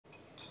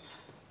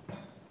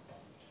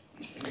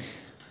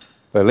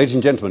Well, ladies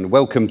and gentlemen,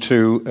 welcome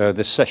to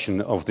this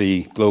session of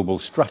the Global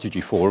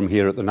Strategy Forum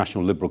here at the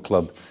National Liberal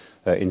Club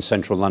in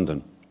central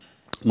London.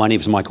 My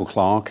name is Michael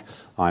Clarke.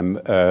 I'm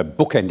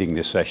bookending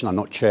this session. I'm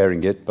not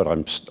chairing it, but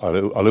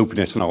I'll open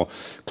it and I'll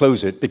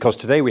close it, because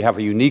today we have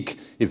a unique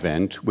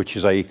event, which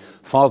is a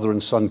father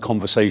and son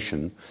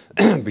conversation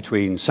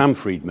between Sam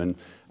Freedman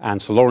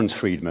and Sir Lawrence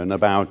Freedman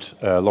about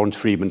Lawrence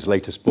Freedman's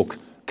latest book,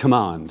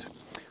 Command.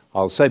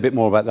 I'll say a bit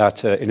more about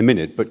that in a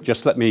minute, but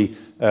just let me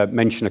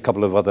mention a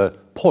couple of other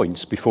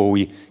points before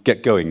we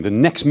get going. The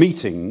next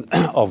meeting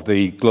of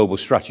the Global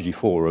Strategy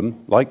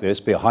Forum, like this,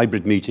 be a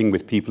hybrid meeting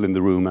with people in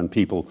the room and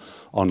people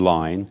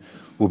online,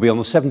 will be on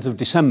the 7th of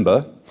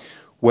December,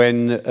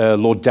 when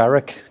Lord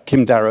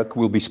Kim Darroch,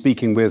 will be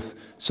speaking with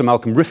Sir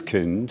Malcolm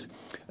Rifkind,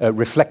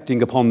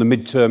 reflecting upon the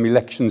midterm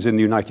elections in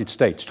the United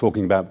States,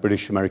 talking about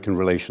British-American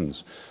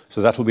relations.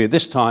 So that will be at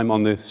this time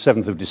on the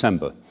 7th of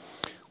December.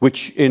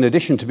 Which, in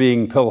addition to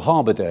being Pearl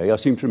Harbor Day, I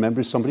seem to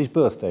remember is somebody's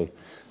birthday.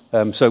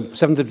 So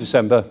 7th of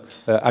December,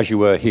 as you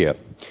were here.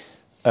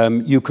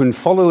 You can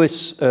follow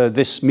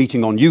this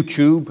meeting on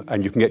YouTube,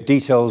 and you can get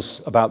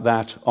details about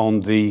that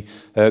on the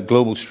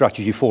Global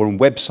Strategy Forum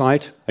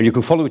website. And you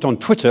can follow it on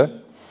Twitter,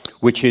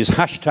 which is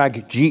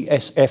hashtag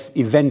GSF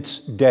Events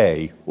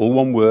Day. All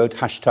one word,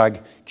 hashtag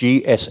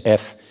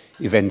GSF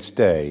Events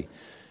Day.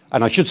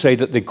 And I should say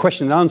that the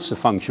question and answer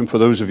function, for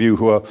those of you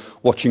who are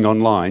watching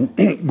online,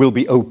 will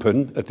be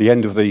open at the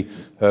end of the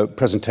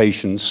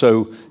presentation.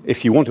 So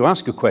if you want to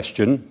ask a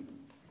question,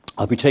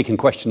 I'll be taking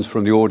questions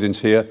from the audience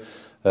here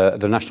at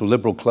the National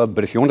Liberal Club.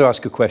 But if you want to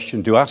ask a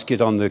question, do ask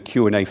it on the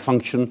Q&A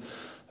function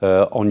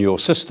on your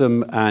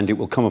system, and it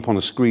will come up on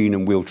a screen,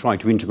 and we'll try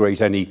to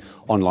integrate any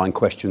online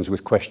questions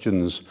with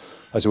questions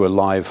as it were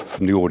live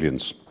from the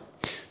audience.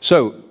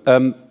 So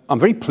I'm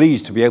very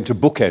pleased to be able to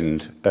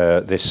bookend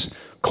this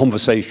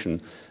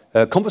conversation.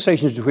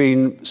 Conversations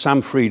between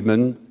Sam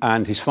Freedman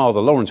and his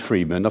father, Lawrence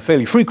Freedman, are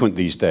fairly frequent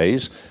these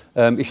days.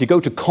 If you go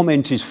to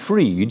Comment is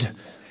Freed,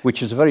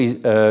 which is a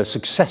very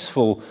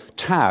successful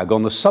tag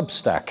on the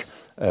Substack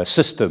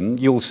system,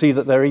 you'll see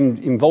that they're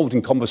involved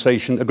in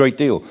conversation a great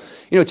deal.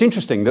 You know, it's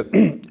interesting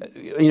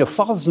that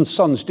fathers and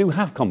sons do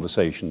have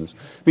conversations.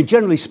 I mean,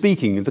 generally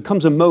speaking, there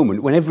comes a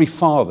moment when every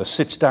father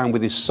sits down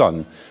with his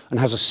son and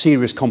has a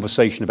serious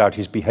conversation about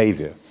his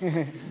behaviour.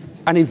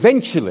 And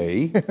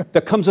eventually,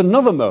 there comes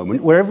another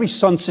moment where every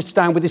son sits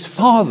down with his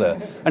father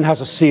and has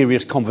a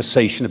serious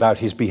conversation about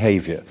his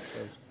behaviour.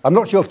 I'm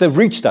not sure if they've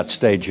reached that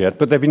stage yet,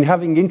 but they've been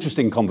having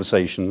interesting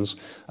conversations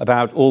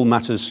about all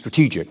matters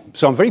strategic.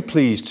 So I'm very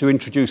pleased to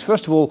introduce,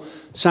 first of all,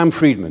 Sam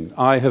Freedman.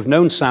 I have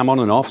known Sam on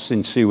and off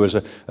since he was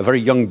a very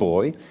young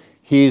boy.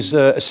 He's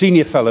a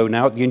senior fellow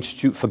now at the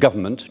Institute for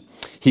Government.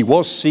 He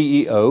was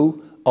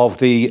CEO of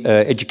the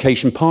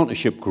Education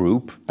Partnership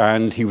Group,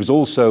 and he was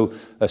also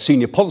a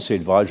senior policy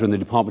advisor in the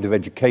Department of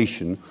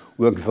Education,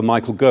 working for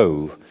Michael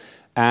Gove.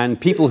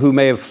 And people who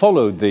may have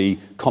followed the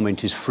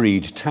Comment is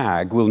Freed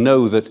tag will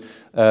know that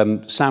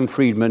Sam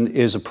Freedman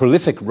is a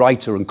prolific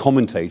writer and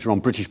commentator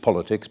on British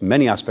politics,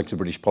 many aspects of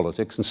British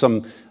politics, and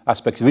some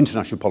aspects of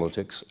international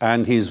politics.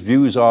 And his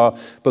views are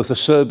both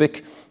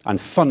acerbic and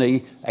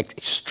funny,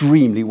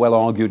 extremely well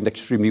argued and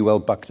extremely well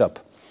backed up.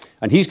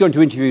 And he's going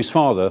to interview his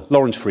father,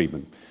 Lawrence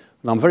Freedman.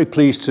 And I'm very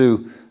pleased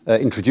to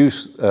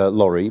introduce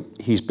Laurie.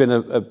 He's been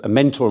a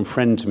mentor and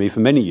friend to me for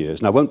many years,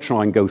 and I won't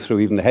try and go through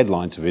even the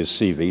headlines of his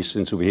CV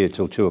since he'll be here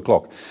till 2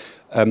 o'clock.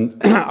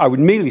 I would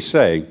merely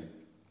say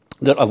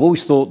that I've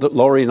always thought that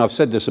Laurie, and I've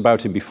said this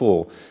about him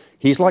before,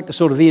 he's like the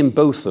sort of Ian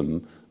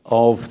Botham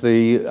of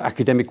the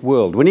academic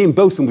world. When Ian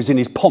Botham was in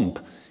his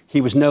pomp, he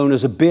was known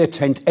as a beer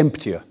tent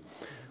emptier.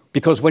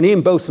 Because when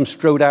Ian Botham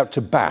strode out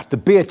to bat, the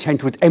beer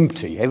tent would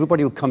empty.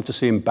 Everybody would come to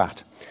see him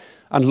bat.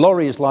 And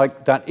Laurie is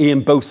like that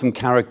Ian Botham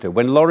character.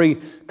 When Laurie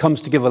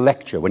comes to give a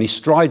lecture, when he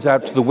strides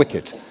out to the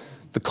wicket,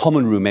 the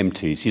common room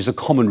empties. He's a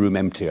common room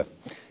emptier.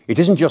 It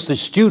isn't just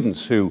his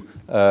students who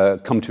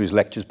come to his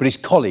lectures, but his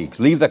colleagues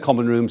leave their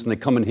common rooms and they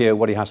come and hear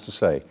what he has to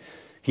say.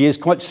 He is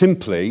quite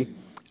simply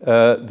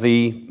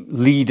the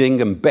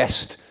leading and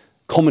best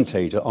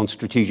commentator on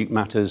strategic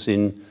matters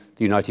in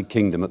the United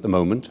Kingdom at the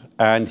moment,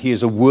 and he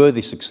is a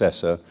worthy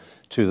successor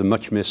to the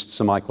much-missed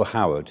Sir Michael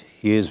Howard.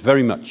 He is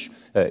very much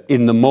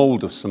in the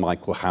mould of Sir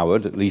Michael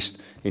Howard, at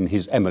least in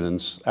his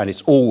eminence, and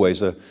it's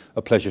always a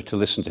pleasure to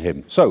listen to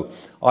him. So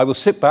I will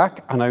sit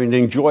back and I will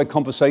enjoy a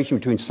conversation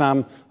between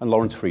Sam and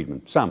Lawrence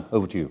Freedman. Sam,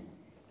 over to you.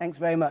 Thanks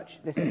very much.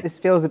 This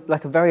feels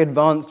like a very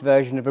advanced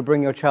version of a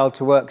Bring Your Child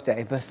to Work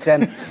day, but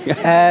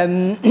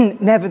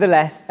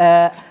nevertheless,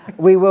 I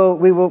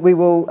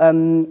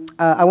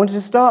wanted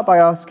to start by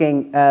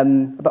asking,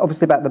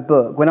 obviously about the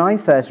book. When I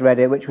first read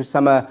it, which was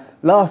summer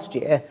last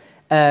year,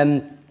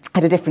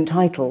 had a different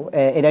title.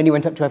 It only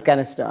went up to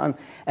Afghanistan,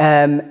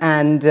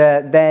 and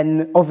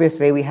then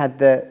obviously we had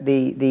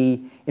the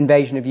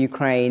invasion of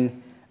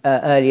Ukraine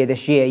earlier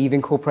this year. You've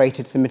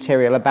incorporated some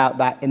material about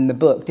that in the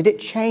book. Did it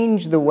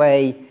change the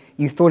way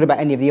you thought about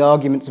any of the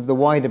arguments of the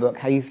wider book?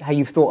 How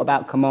you've thought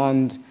about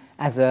command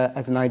as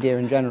an idea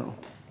in general?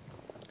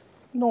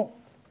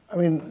 I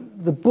mean,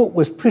 the book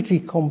was pretty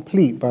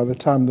complete by the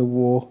time the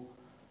war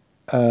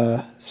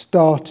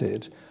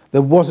started,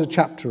 there was a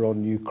chapter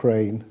on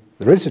Ukraine.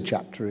 There is a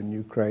chapter in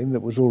Ukraine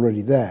that was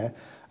already there.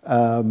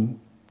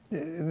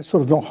 It's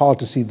sort of not hard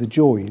to see the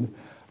join.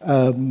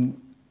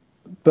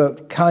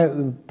 But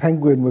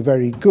Penguin were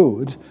very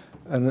good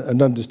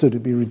and understood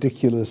it'd be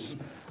ridiculous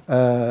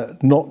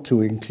not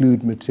to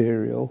include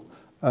material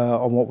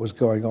on what was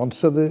going on.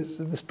 So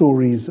the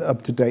story's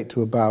up to date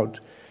to about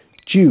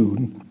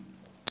June.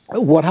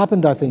 What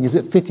happened, I think, is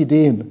it fitted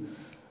in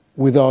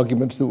with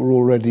arguments that were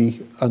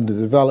already under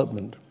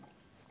development.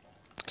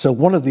 So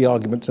one of the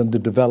arguments under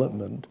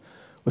development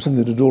was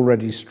something that had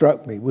already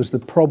struck me, was the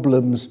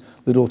problems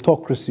that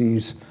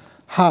autocracies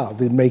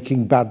have in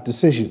making bad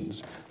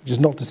decisions, which is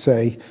not to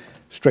say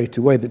straight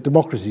away that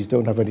democracies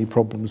don't have any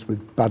problems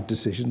with bad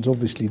decisions.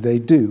 Obviously they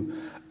do.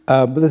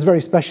 But there's a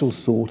very special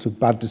sort of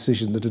bad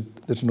decision that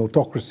an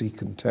autocracy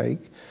can take,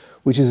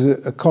 which is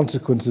a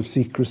consequence of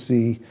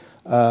secrecy,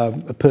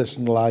 a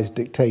personalized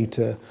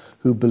dictator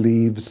who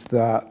believes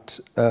that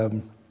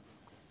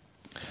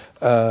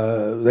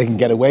they can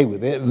get away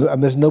with it,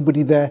 and there's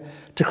nobody there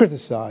to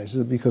criticize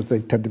because they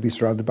tend to be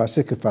surrounded by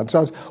sycophants. So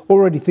I was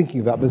already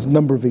thinking of that. There's a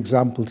number of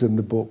examples in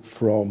the book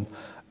from,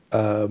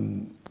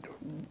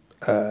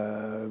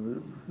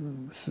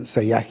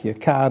 say, Yahya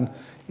Khan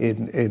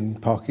in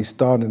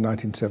Pakistan in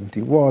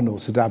 1971, or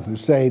Saddam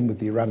Hussein with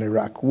the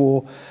Iran-Iraq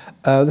war.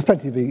 There's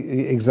plenty of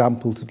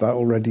examples of that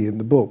already in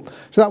the book.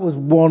 So that was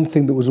one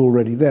thing that was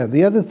already there.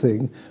 The other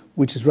thing,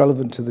 which is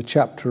relevant to the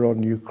chapter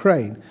on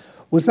Ukraine,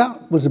 was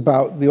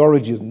about the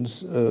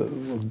origins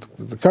of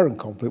the current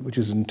conflict, which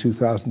is in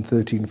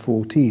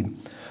 2013-14,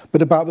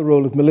 but about the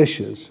role of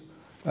militias,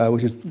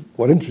 which is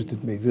what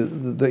interested me,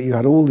 that you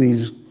had all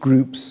these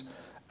groups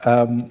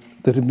that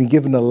had been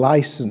given a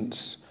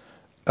license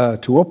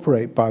to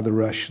operate by the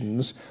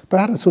Russians, but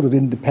had a sort of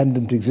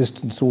independent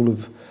existence all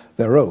of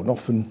their own,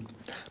 often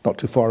not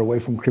too far away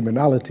from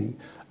criminality,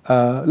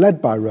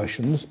 led by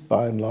Russians,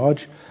 by and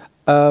large.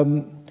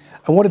 And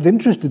what had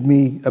interested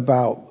me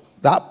about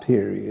that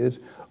period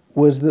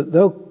was that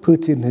though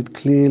Putin had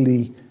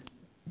clearly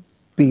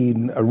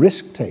been a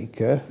risk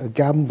taker, a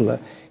gambler,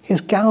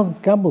 his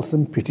gambles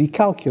seemed pretty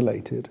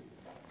calculated.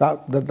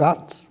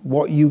 That's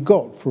what you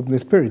got from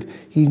this period.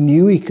 He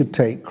knew he could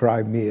take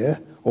Crimea,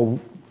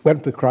 or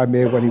went for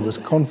Crimea when he was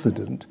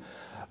confident,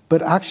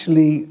 but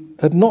actually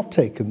had not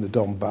taken the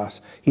Donbass.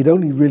 He'd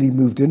only really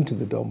moved into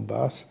the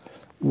Donbass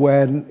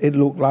when it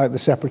looked like the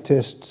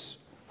separatists,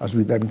 as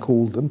we then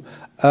called them,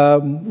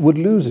 would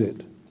lose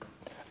it.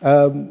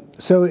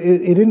 So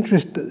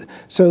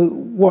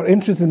what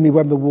interested me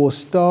when the war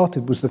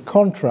started was the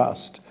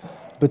contrast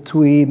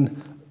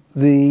between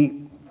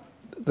the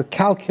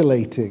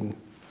calculating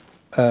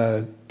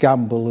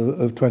gamble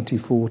of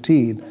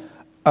 2014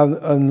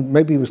 and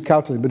maybe it was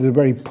calculating, but a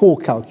very poor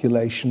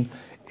calculation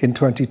in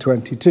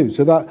 2022.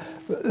 So that,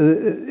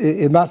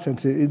 in that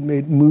sense,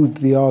 it moved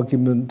the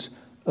argument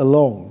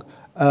along.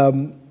 I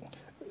think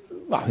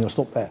I'll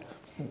stop there.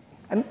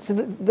 And so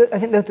I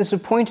think the sort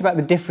of point about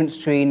the difference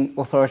between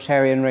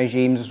authoritarian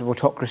regimes, sort of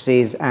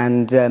autocracies,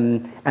 and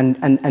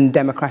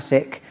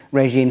democratic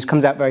regimes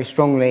comes out very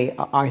strongly,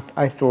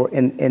 I thought,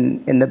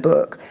 in the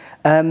book.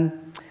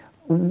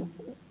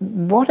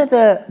 What are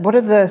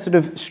the sort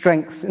of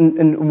strengths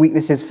and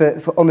weaknesses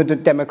for on the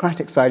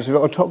democratic side?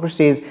 So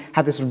autocracies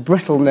have this sort of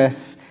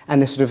brittleness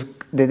and this sort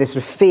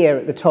of fear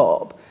at the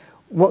top.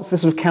 What's the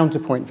sort of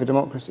counterpoint for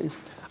democracies?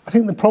 I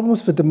think the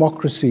problems for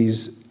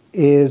democracies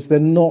is they're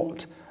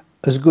not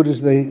as good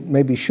as they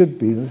maybe should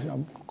be.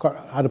 I'm quite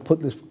how to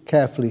put this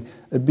carefully,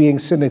 at being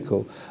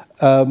cynical.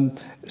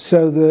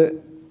 So that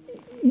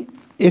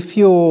if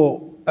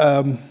you're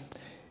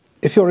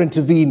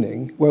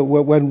intervening,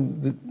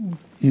 when the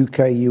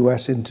UK,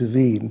 US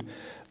intervened,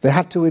 they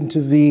had to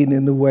intervene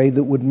in a way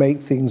that would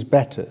make things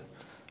better,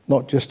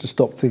 not just to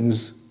stop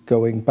things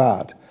going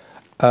bad.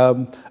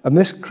 And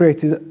this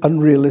created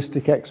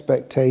unrealistic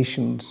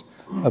expectations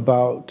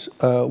about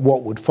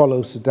what would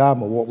follow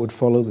Saddam or what would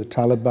follow the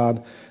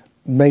Taliban,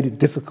 made it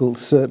difficult,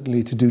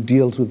 certainly, to do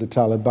deals with the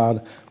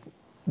Taliban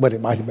when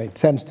it might have made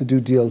sense to do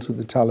deals with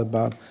the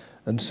Taliban,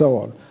 and so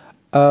on.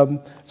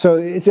 So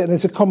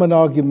it's a common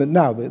argument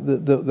now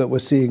that we're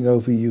seeing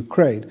over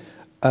Ukraine,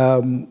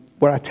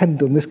 where I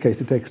tend, in this case,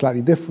 to take a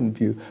slightly different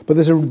view. But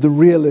the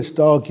realist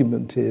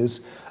argument is,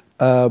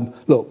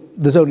 look,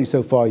 there's only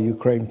so far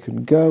Ukraine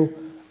can go.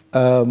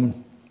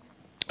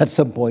 At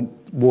some point,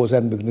 wars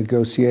end with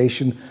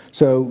negotiation.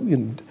 So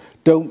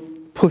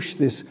don't push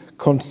this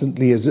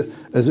constantly as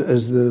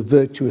the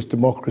virtuous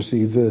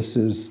democracy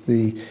versus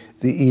the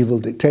evil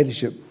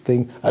dictatorship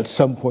thing. At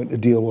some point, a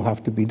deal will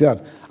have to be done.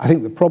 I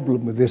think the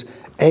problem with this,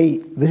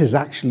 this is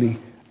actually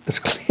as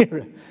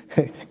clear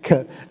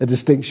a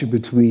distinction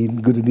between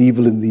good and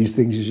evil in these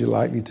things as you're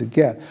likely to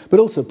get. But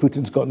also,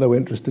 Putin's got no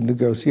interest in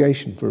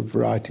negotiation for a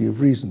variety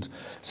of reasons.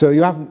 So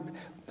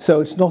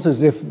it's not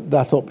as if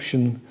that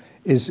option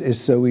is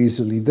so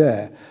easily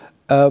there.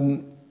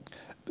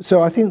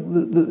 So I think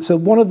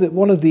one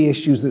of the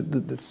issues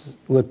that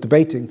we're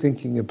debating,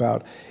 thinking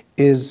about,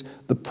 is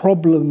the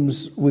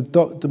problems with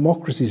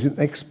democracies in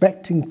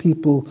expecting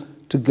people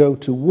to go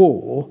to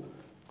war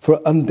for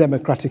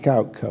undemocratic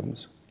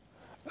outcomes.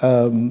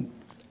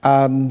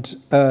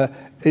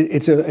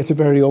 It's a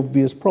very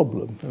obvious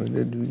problem. I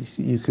mean,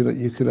 you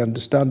can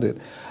understand it.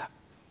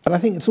 And I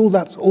think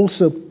that's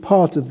also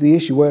part of the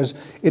issue, whereas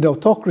in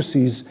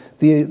autocracies,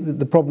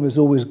 the problem is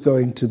always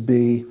going to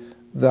be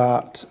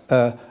that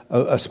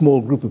a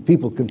small group of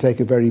people can take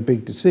a very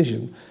big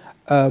decision.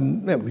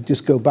 We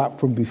just go back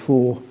from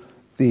before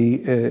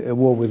the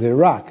war with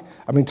Iraq.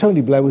 I mean,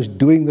 Tony Blair was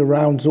doing the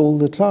rounds all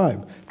the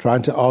time,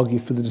 trying to argue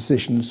for the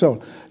decision and so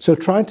on. So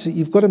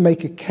you've got to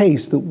make a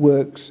case that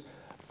works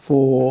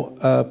for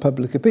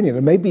public opinion.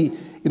 And maybe,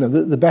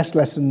 the best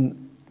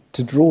lesson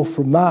to draw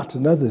from that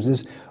and others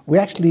is we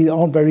actually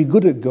aren't very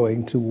good at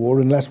going to war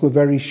unless we're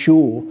very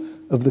sure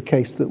of the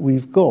case that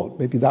we've got.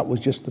 Maybe that was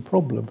just the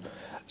problem.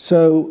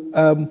 So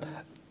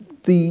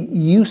the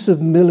use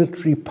of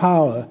military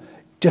power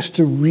just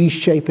to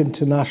reshape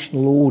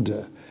international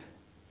order,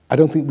 I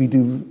don't think we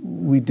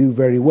do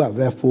very well.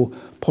 Therefore,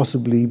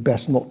 possibly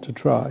best not to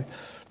try.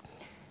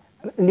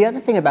 And the other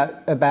thing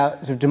about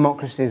sort of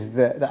democracies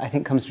that I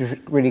think comes through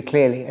really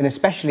clearly, and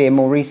especially in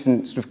more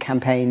recent sort of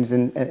campaigns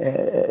and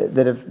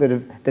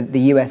that the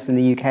US and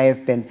the UK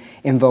have been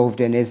involved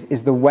in,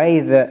 is the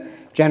way that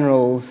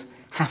generals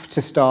have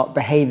to start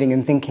behaving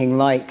and thinking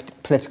like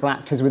political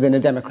actors within a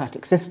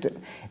democratic system.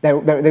 They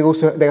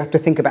have to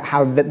think about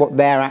what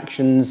their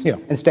actions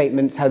and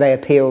statements, how they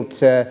appeal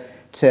to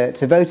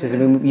voters. I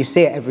mean, you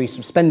see it every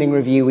sort of spending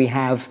review we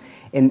have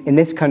in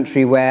this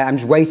country, where I'm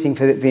just waiting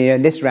for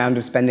this round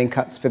of spending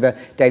cuts for the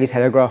Daily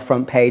Telegraph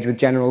front page, with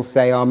generals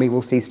say army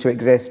will cease to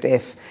exist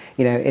if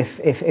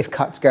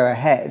cuts go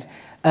ahead.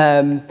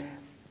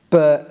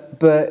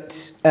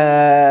 But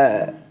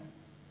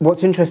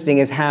what's interesting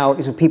is how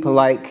people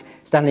like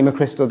Stanley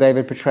McChrystal,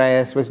 David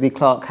Petraeus, Wesley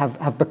Clark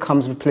have become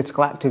sort of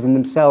political actors in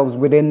themselves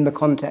within the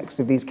context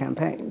of these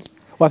campaigns.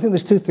 Well, I think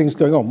there's two things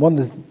going on. One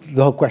is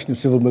the whole question of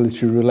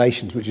civil-military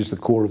relations, which is the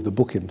core of the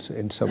book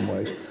in some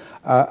ways.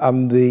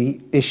 And the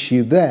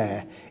issue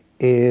there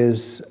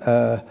is, it's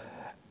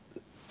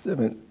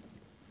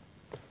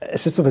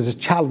a sort of a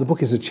challenge. The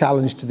book is a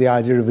challenge to the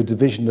idea of a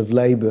division of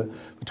labour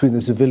between the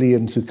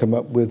civilians who come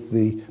up with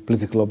the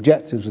political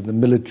objectives and the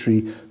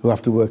military who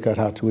have to work out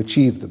how to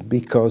achieve them,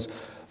 because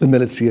the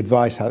military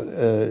advice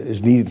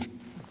is needed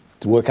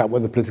to work out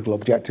whether political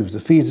objectives are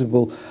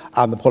feasible,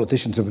 and the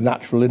politicians have a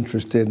natural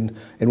interest in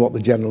what the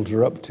generals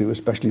are up to,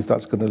 especially if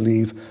that's going to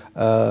leave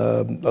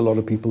a lot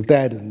of people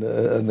dead, and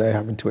they're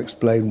having to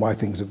explain why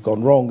things have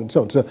gone wrong and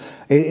so on. So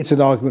it's an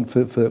argument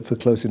for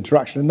close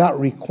interaction, and that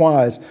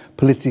requires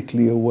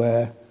politically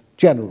aware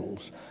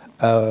generals,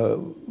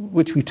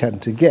 which we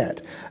tend to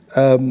get.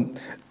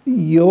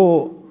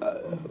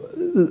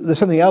 There's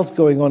something else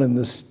going on in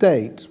the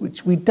States,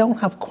 which we don't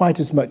have quite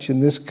as much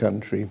in this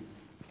country.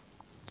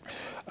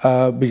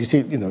 But you see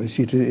it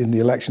in the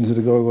elections that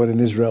are going on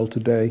in Israel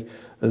today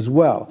as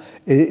well,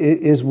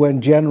 is when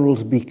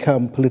generals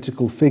become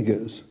political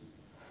figures,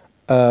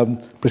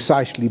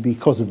 precisely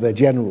because of their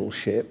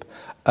generalship,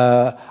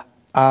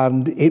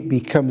 and it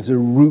becomes a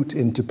route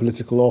into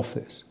political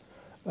office.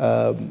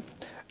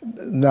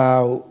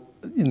 Now,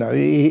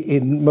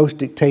 in most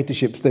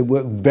dictatorships, they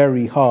work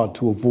very hard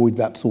to avoid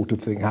that sort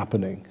of thing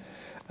happening.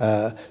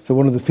 So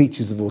one of the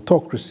features of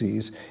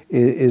autocracies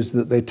is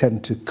that they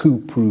tend to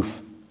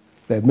coup-proof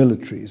their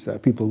militaries.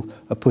 People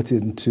are put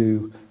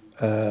into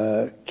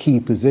key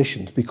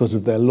positions because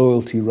of their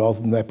loyalty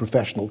rather than their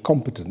professional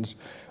competence,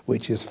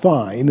 which is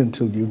fine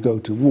until you go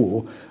to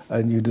war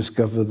and you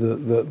discover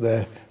that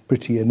they're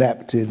pretty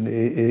inept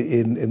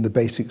in the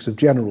basics of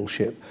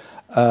generalship.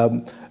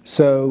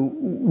 So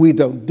we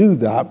don't do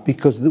that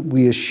because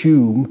we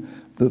assume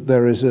that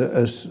there is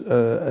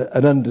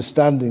an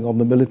understanding on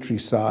the military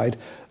side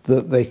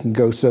that they can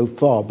go so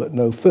far but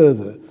no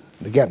further.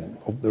 And again,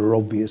 there are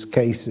obvious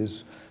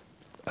cases.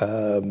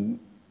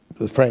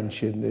 The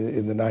French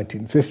in the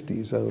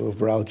 1950s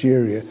over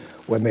Algeria,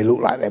 when they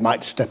looked like they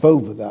might step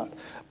over that.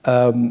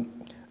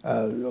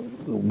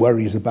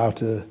 Worries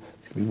about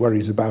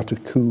a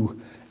coup.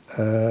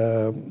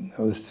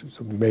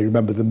 You may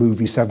remember the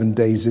movie 7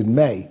 Days in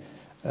May,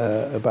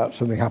 about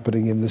something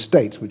happening in the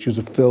States, which was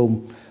a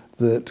film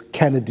that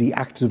Kennedy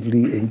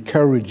actively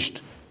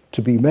encouraged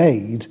to be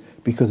made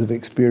because of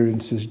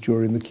experiences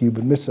during the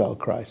Cuban Missile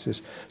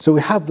Crisis. So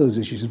we have those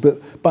issues, but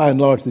by and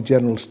large the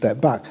generals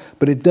step back.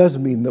 But it does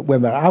mean that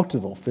when they're out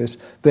of office,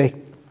 they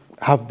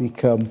have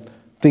become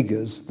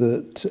figures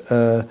that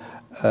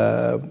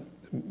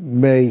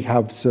may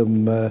have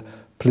some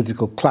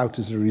political clout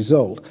as a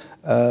result.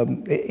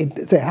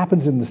 It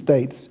happens in the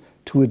States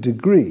to a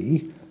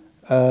degree.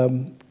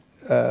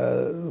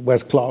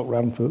 Wes Clark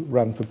ran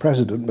for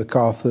president.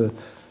 MacArthur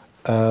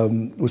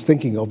was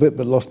thinking of it,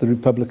 but lost the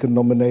Republican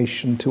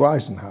nomination to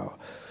Eisenhower,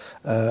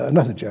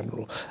 another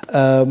general.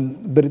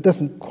 But it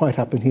doesn't quite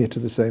happen here to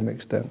the same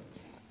extent.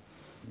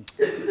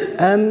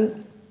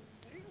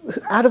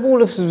 Out of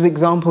all of those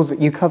examples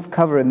that you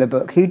cover in the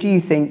book, who do you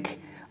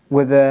think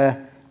were the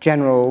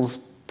generals,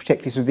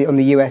 particularly on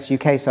the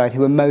US-UK side,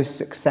 who were most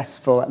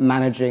successful at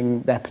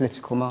managing their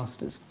political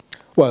masters?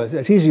 Well,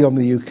 it's easy on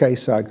the UK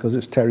side because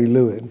it's Terry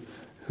Lewin,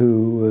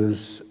 who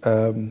was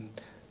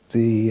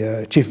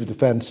the Chief of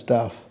Defence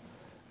Staff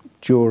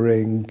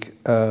during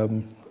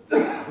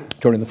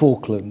the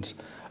Falklands.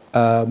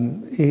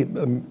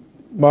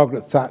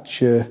 Margaret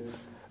Thatcher,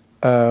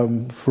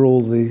 for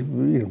all the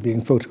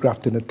being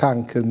photographed in a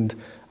tank and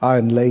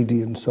Iron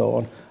Lady and so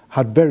on,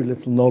 had very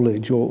little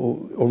knowledge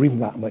or even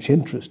that much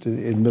interest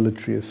in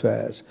military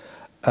affairs.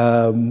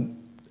 And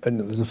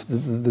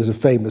there's a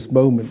famous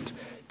moment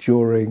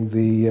during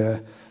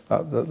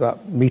that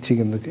meeting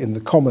in the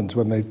Commons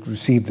when they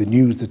received the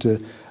news that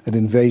an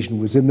invasion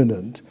was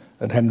imminent,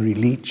 and Henry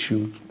Leach,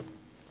 who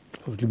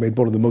probably made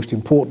one of the most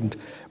important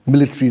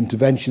military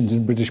interventions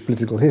in British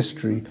political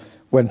history,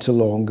 went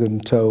along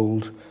and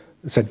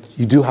said,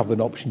 you do have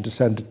an option to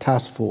send a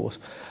task force.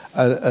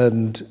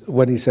 And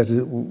when he said,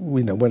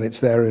 when it's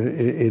there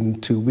in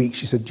 2 weeks,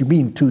 she said, you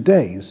mean 2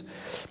 days?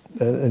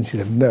 And she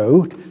said,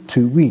 no,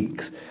 2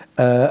 weeks.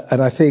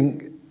 And I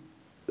think,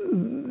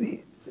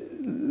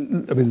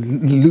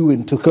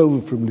 Lewin took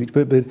over from Leach,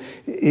 but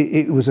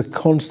it was a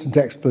constant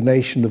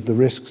explanation of the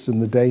risks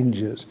and the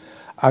dangers,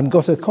 and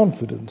got her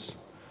confidence,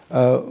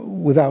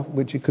 without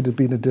which it could have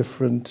been a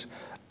different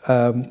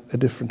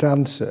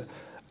answer.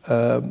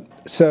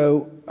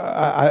 So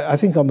I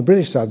think on the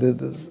British side,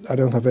 I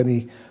don't have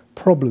any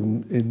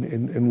problem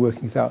in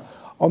working it out.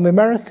 On the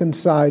American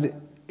side,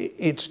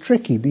 it's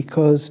tricky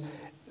because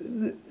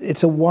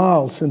it's a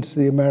while since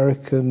the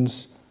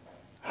Americans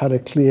had a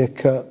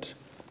clear-cut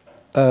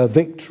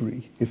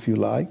victory, if you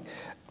like.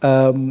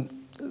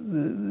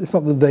 It's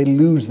not that they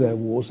lose their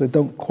wars, they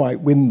don't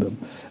quite win them.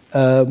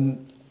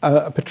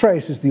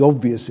 Petraeus is the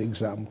obvious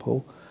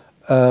example,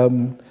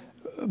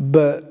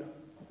 but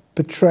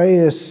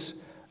Petraeus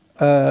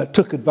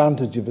took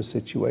advantage of a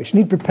situation.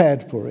 He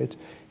prepared for it.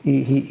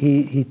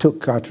 He took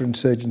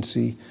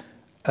counterinsurgency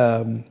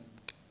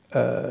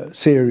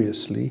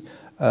seriously,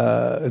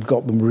 had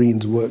got the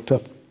Marines worked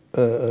up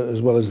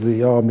as well as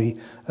the army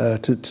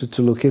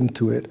to look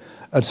into it.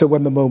 And so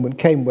when the moment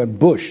came, when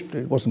Bush,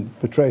 it wasn't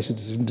Petraeus'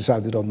 decision,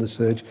 decided on the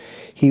surge,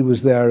 he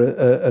was there.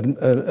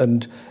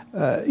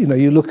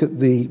 You look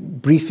at the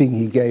briefing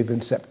he gave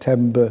in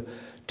September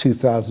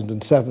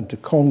 2007 to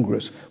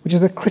Congress, which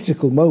is a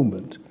critical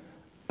moment,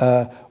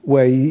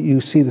 where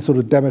you see the sort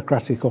of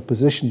democratic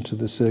opposition to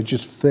the surge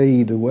just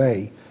fade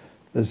away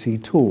as he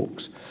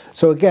talks.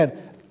 So again,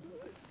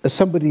 as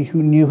somebody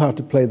who knew how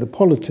to play the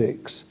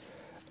politics,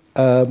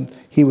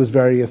 he was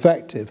very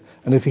effective.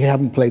 And if he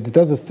hadn't played at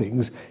other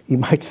things, he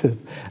might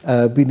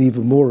have been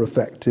even more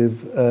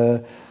effective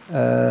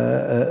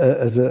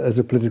as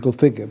a political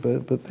figure.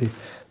 But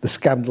the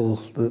scandal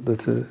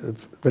that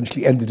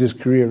eventually ended his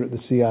career at the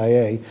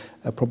CIA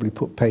probably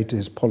put paid to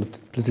his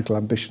political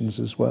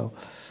ambitions as well.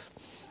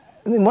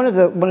 I mean, one of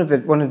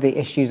the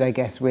issues, I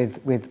guess, with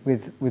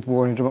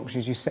war and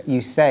democracy, you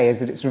say, is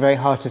that it's very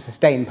hard to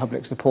sustain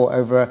public support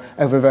over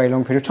a very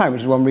long period of time, which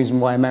is one reason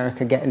why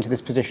America get into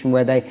this position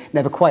where they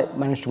never quite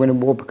manage to win a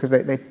war because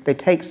they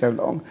take so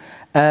long.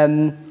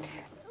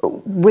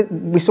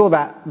 We saw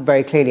that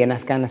very clearly in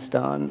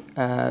Afghanistan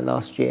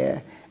last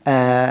year.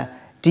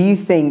 Do you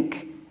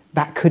think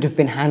that could have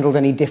been handled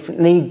any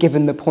differently,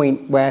 given the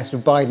point where sort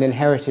of Biden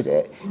inherited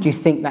it? Do you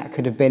think that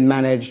could have been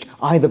managed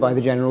either by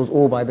the generals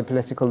or by the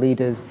political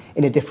leaders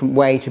in a different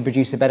way to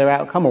produce a better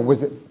outcome, or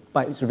was it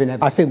sort of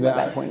inevitable? I think at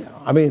that point?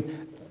 I mean,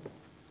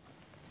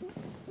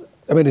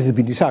 it had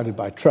been decided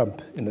by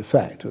Trump, in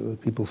effect.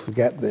 People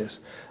forget this.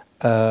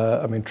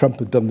 Trump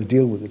had done the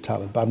deal with the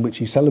Taliban, which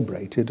he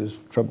celebrated, as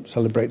Trump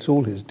celebrates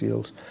all his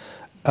deals.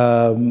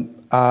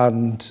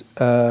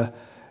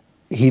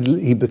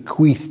 He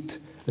bequeathed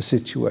a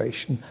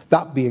situation.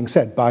 That being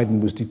said,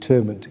 Biden was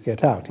determined to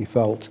get out. He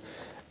felt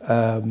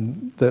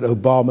that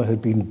Obama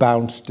had been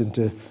bounced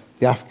into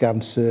the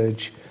Afghan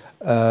surge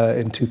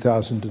in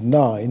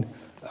 2009,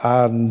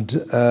 and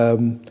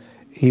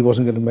he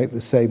wasn't going to make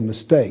the same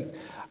mistake.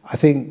 I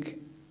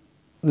think,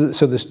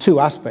 so there's two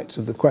aspects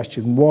of the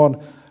question. One,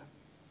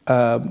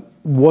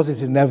 was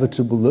it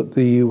inevitable that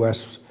the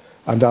US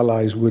and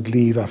allies would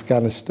leave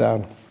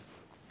Afghanistan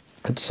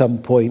at some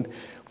point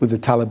with the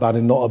Taliban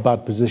in not a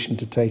bad position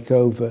to take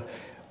over?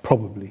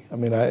 Probably. I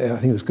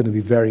think it was going to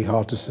be very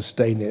hard to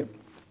sustain it,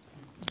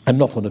 and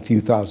not on a few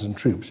thousand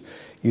troops.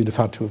 You'd have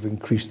had to have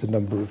increased the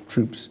number of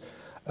troops,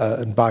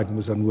 and Biden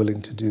was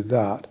unwilling to do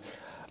that.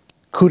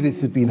 Could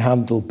it have been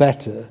handled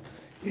better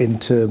in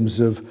terms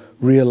of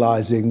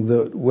realizing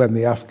that when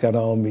the Afghan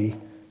army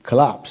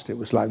collapsed, it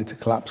was likely to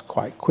collapse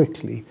quite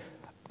quickly?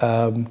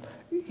 They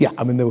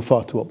were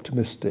far too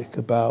optimistic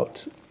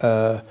about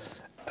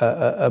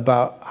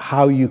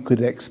how you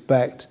could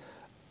expect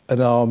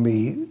an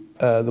army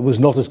that was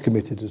not as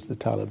committed as the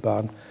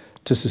Taliban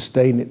to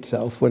sustain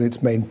itself when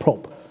its main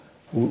prop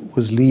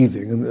was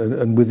leaving,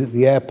 and with it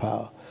the air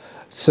power.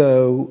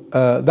 So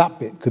that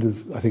bit could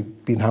have, I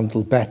think, been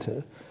handled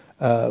better.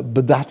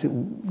 But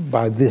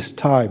by this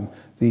time,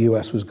 the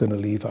US was going to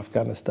leave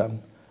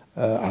Afghanistan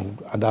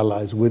and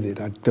allies with it.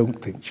 I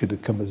don't think should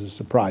have come as a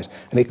surprise.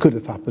 And it could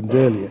have happened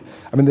earlier.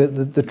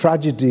 The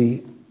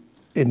tragedy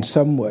in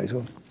some ways,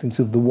 things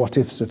of the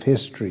what-ifs of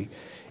history,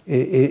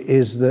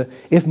 is that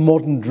if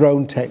modern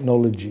drone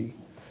technology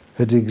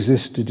had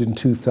existed in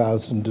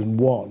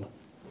 2001,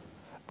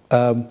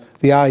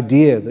 the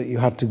idea that you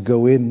had to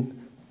go in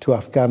to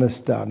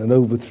Afghanistan and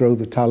overthrow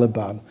the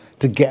Taliban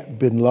to get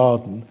bin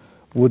Laden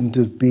wouldn't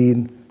have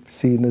been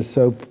seen as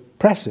so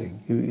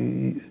pressing.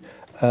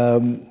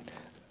 And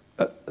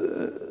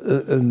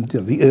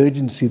the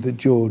urgency that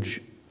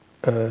George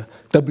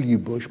W.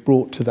 Bush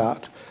brought to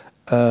that,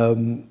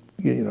 and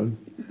they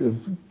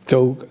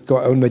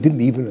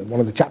didn't even, one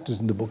of the chapters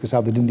in the book is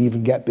how they didn't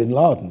even get bin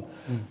Laden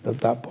at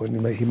that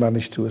point. He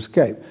managed to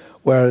escape.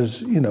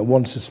 Whereas,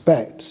 one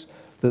suspects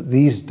that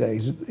these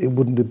days it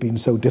wouldn't have been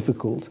so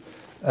difficult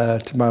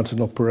to mount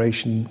an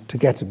operation to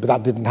get him. But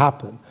that didn't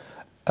happen.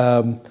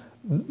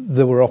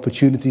 There were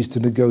opportunities to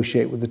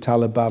negotiate with the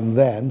Taliban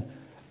then,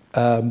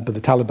 but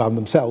the Taliban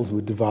themselves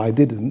were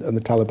divided, and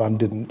the Taliban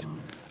didn't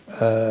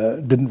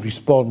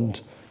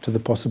respond to the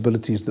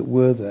possibilities that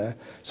were there.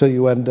 So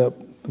you end up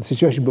with the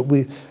situation. But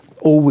we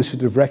always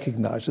should have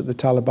recognised that the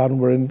Taliban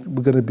were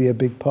going to be a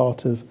big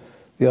part of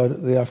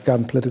the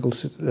Afghan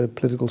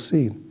political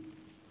scene.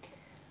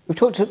 We've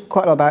talked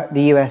quite a lot about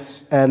the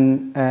US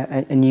and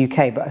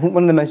UK, but I think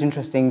one of the most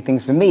interesting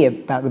things for me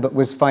about the book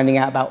was finding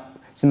out about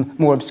some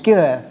more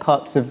obscure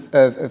parts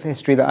of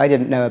history that I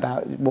didn't know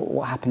about,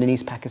 what happened in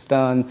East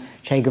Pakistan,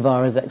 Che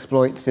Guevara's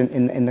exploits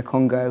in the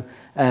Congo,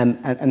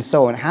 and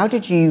so on. How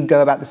did you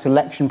go about the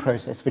selection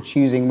process for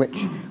choosing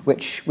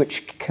which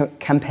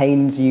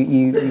campaigns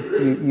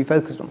you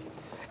focused on?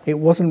 It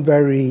wasn't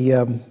very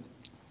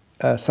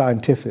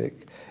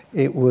scientific.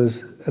 It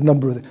was a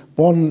number of things.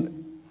 One,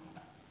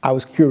 I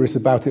was curious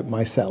about it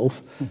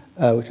myself,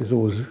 which is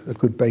always a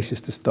good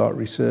basis to start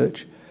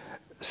research.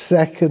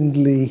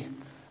 Secondly,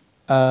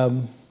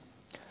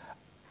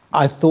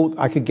 I thought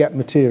I could get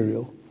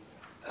material.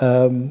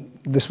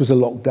 This was a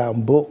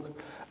lockdown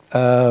book,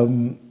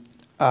 and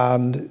a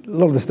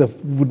lot of the stuff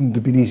wouldn't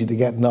have been easy to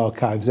get in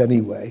archives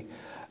anyway.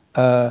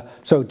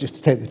 So just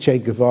to take the Che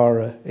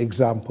Guevara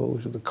example,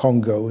 which was the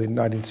Congo in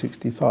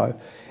 1965,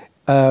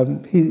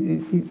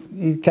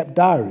 he kept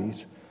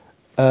diaries.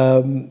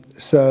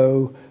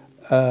 So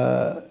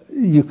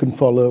you can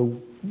follow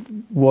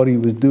what he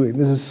was doing.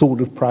 There's a sort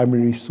of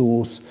primary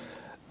source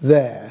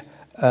there.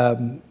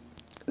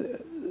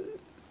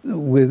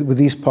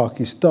 With East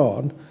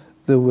Pakistan,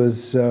 there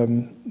was,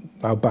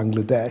 now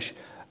Bangladesh,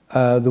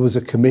 there was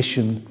a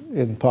commission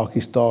in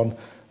Pakistan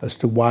as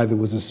to why there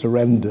was a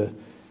surrender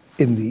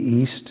in the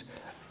East,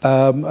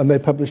 and they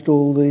published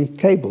all the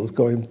cables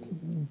going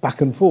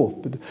back and forth.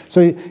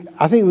 So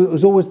I think it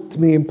was always, to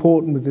me,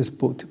 important with this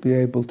book to be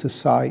able to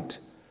cite,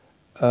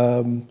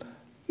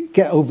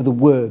 get over the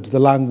words, the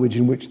language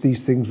in which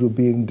these things were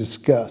being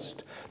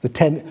discussed.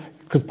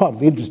 Because part of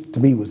the interest to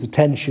me was the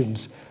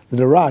tensions that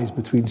arise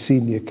between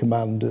senior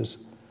commanders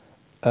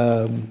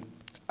and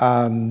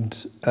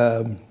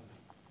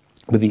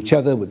with each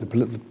other, with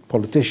the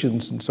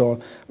politicians and so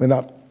on. I mean,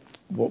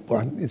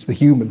 it's the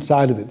human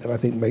side of it that I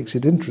think makes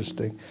it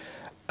interesting.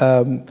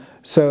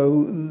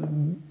 So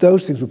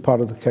those things were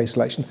part of the case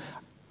selection.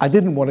 I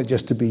didn't want it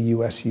just to be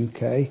US,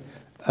 UK,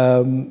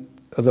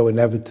 although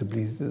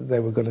inevitably they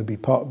were going to be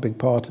a big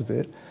part of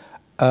it.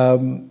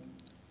 So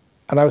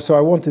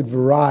I wanted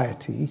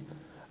variety.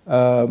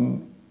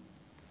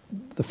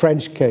 The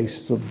French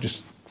case sort of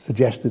just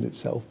suggested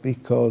itself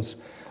because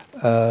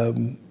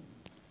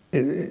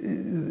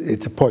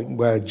it's a point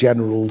where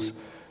generals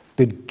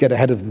did get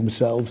ahead of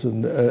themselves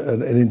and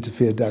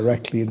interfere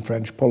directly in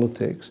French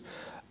politics.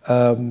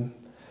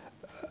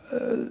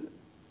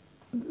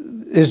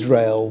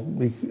 Israel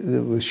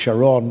with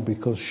Sharon,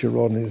 because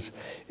Sharon is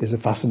a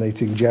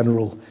fascinating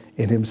general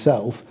in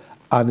himself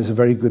and is a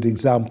very good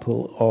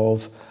example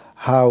of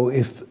how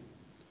if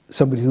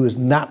somebody who is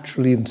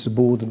naturally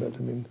insubordinate, I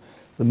mean,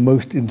 the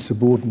most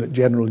insubordinate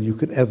general you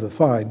could ever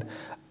find,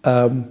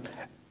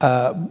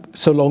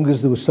 so long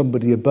as there was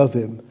somebody above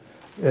him,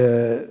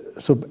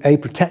 so A,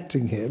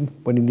 protecting him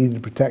when he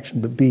needed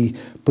protection, but B,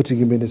 putting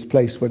him in his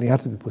place when he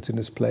had to be put in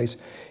his place,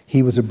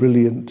 he was a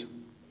brilliant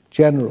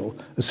general.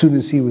 As soon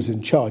as he was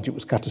in charge, it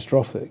was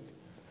catastrophic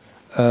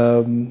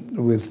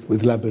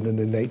with Lebanon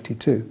in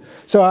 '82.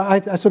 So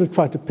I sort of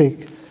tried to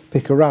pick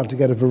around to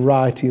get a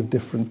variety of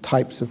different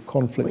types of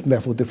conflict, and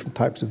therefore different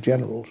types of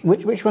generals.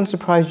 Which one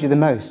surprised you the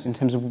most in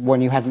terms of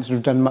one you hadn't sort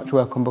of done much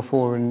work on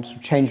before and sort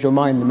of changed your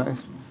mind the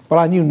most? Well,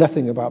 I knew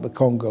nothing about the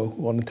Congo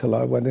one until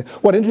I went in.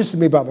 What interested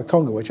me about the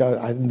Congo, which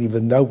I didn't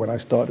even know when I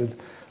started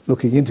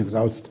looking into it,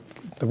 because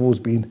I've always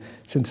been,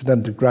 since an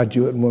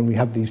undergraduate, and when we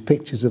had these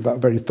pictures of that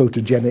very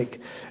photogenic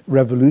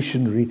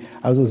revolutionary,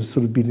 I was always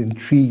sort of been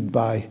intrigued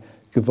by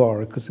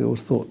Guevara, because I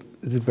always thought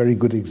it's a very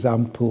good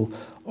example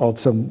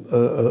of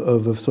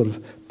of a sort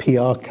of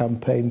PR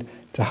campaign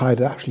to hide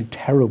an actually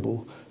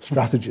terrible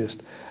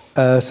strategist.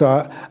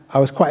 So I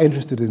was quite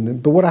interested in him.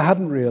 But what I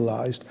hadn't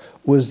realised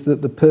was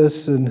that the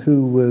person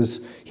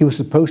he was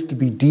supposed to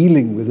be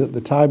dealing with at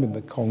the time in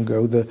the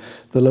Congo, the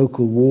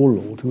local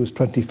warlord, who was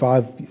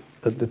 25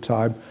 at the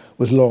time,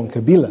 was Laurent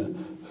Kabila,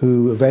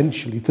 who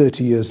eventually,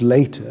 30 years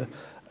later,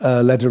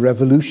 led a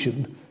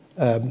revolution,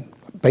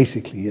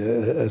 basically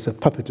as a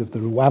puppet of the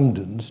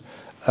Rwandans,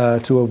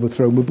 to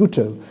overthrow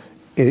Mobutu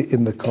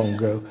in the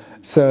Congo.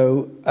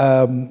 So,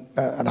 and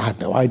I had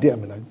no idea. I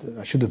mean,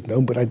 I should have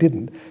known, but I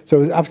didn't. So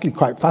it was absolutely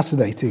quite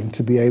fascinating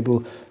to be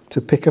able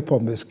to pick up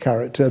on this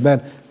character and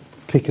then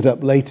pick it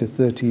up later,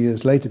 30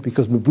 years later,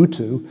 because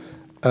Mobutu,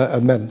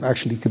 and then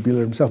actually Kabila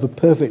himself, are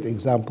perfect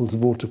examples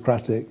of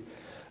autocratic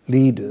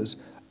leaders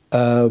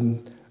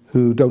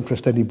who don't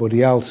trust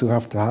anybody else, who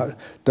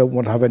don't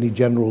want to have any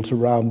generals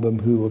around them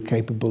who are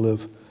capable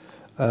of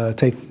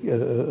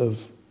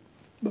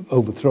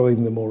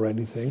overthrowing them or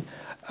anything,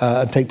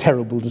 and take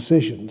terrible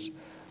decisions.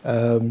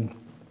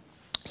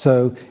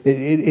 So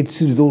it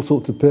suited all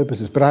sorts of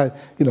purposes. But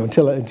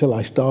until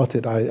I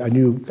started, I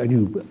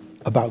knew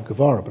about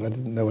Guevara, but I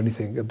didn't know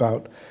anything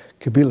about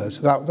Kabila.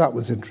 So that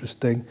was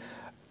interesting.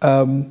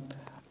 And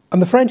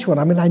the French one,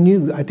 I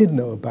mean, I did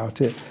know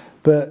about it,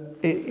 but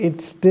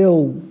it's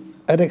still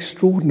an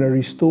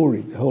extraordinary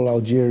story, the whole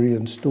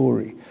Algerian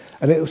story.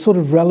 And it was sort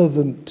of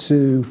relevant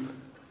to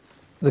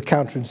the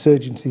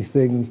counterinsurgency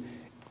thing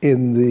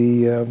in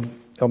the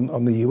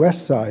on the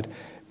US side,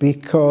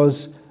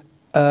 because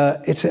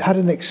it had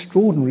an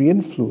extraordinary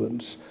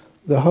influence.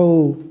 The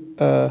whole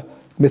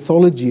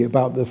mythology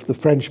about the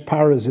French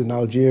paras in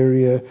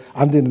Algeria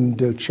and in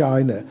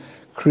Indochina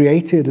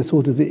created a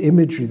sort of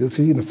imagery that,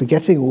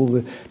 forgetting all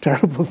the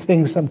terrible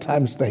things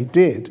sometimes they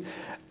did,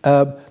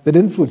 that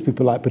influenced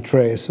people like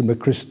Petraeus and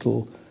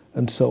McChrystal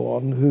and so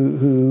on,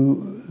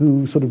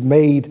 who sort of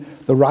made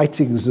the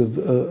writings of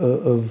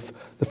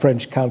the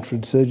French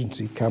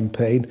counterinsurgency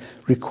campaign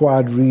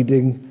required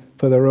reading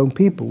for their own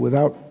people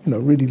without,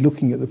 really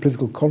looking at the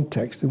political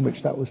context in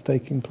which that was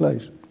taking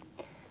place.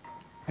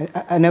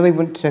 I know we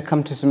want to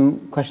come to some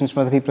questions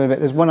from other people in a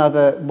bit. There's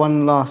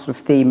one last sort of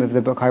theme of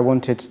the book I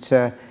wanted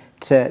to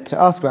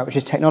ask about, which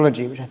is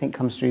technology, which I think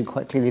comes through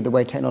quite clearly, the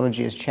way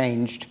technology has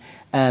changed.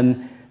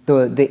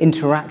 The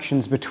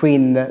interactions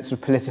between the sort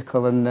of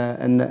political and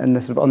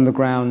the sort of on the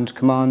ground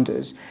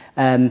commanders.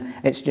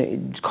 It's a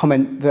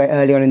comment very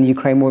early on in the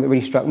Ukraine war that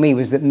really struck me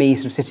was that me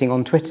sort of sitting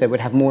on Twitter would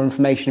have more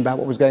information about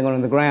what was going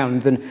on the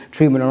ground than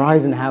Truman or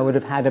Eisenhower would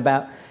have had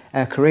about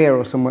Korea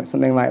or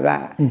something like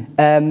that.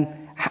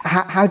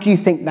 How do you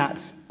think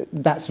that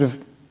sort of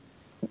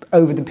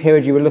over the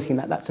period you were looking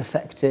at, that's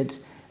affected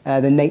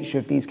the nature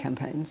of these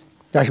campaigns?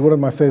 Actually, one of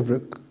my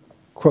favourite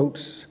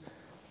quotes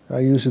I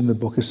use in the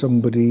book is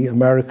somebody,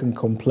 American,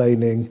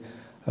 complaining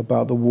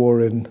about the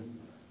war in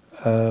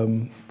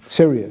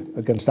Syria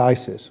against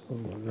ISIS, or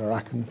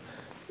Iraq, and,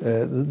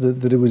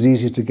 that it was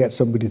easier to get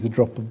somebody to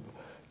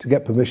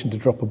get permission to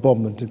drop a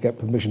bomb than to get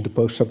permission to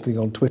post something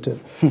on Twitter,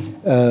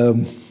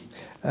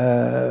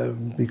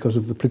 because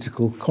of the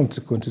political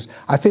consequences.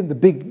 I think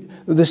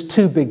there's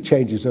three big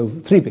changes over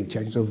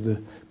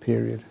the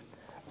period.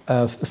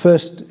 The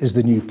first is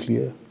the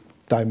nuclear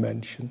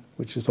dimension,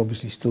 which is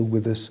obviously still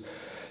with us,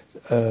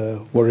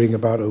 worrying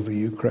about over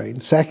Ukraine.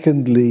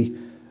 Secondly,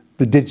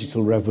 the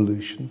digital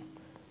revolution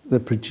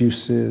that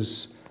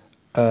produces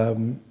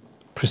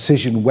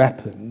precision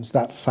weapons,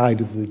 that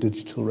side of the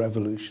digital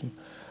revolution.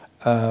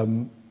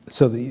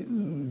 So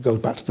it goes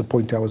back to the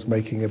point I was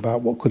making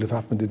about what could have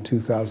happened in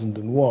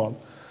 2001.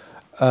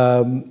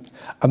 And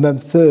then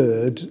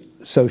third,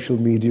 social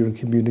media and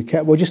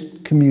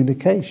just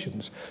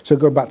communications. So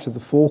going back to the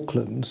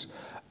Falklands,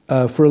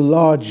 for a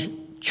large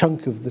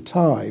chunk of the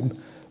time,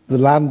 the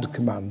land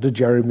commander,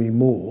 Jeremy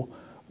Moore,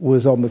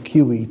 was on the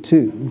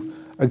QE2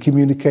 and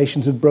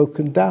communications had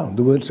broken down.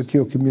 There weren't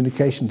secure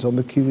communications on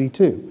the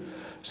QE2.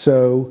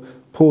 So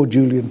poor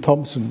Julian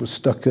Thompson was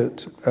stuck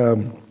at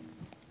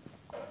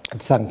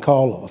San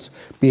Carlos,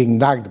 being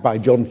nagged by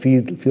John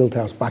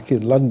Fieldhouse back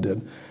in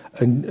London,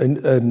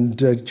 and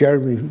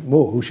Jeremy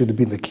Moore, who should have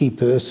been the key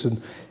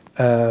person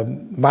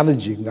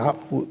managing that,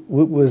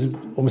 was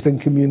almost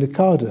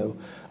incommunicado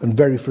and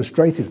very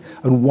frustrated.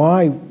 And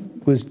why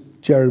was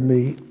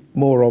Jeremy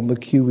Moore on the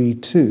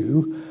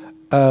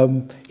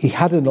QE2? He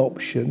had an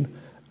option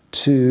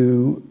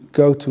to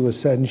go to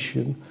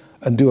Ascension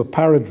and do a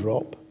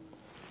paradrop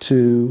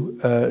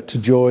to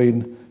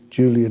join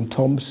Julian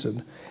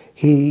Thompson.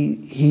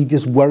 He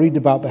just worried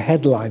about the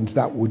headlines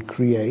that would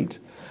create,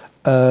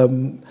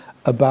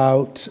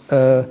 about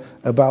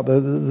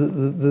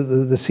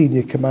the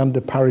senior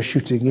commander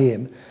parachuting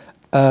in,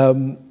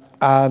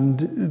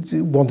 and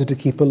wanted to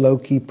keep a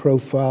low-key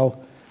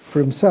profile for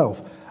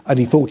himself. And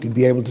he thought he'd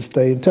be able to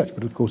stay in touch,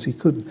 but of course he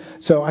couldn't.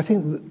 So I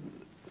think that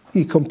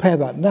you compare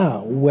that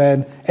now,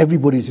 when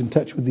everybody's in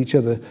touch with each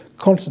other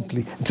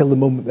constantly, until the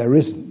moment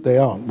they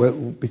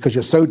aren't, because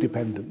you're so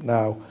dependent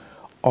now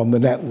on the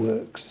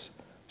networks.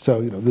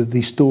 So,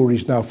 these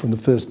stories now from the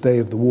first day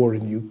of the war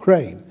in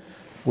Ukraine,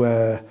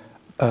 where,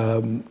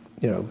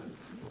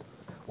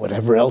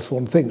 whatever else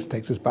one thinks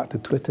takes us back to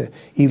Twitter.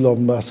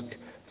 Elon Musk,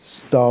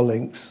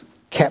 Starlinks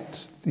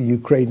kept the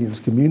Ukrainians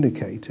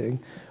communicating,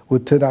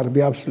 would turn out to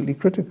be absolutely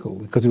critical,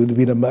 because it would have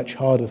been a much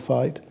harder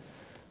fight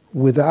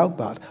without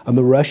that. And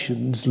the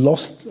Russians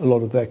lost a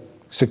lot of their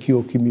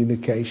secure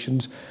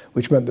communications,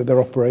 which meant that their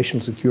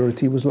operational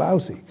security was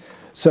lousy.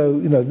 So,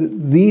 you know,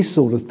 these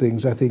sort of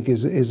things, I think,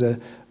 is a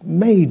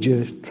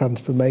major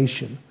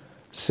transformation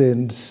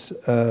since,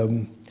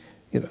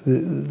 you know,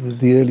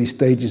 the early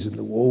stages of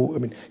the war. I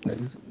mean, you know,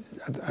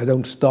 I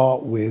don't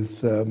start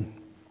with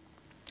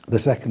the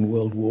Second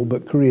World War,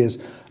 but Korea's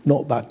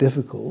not that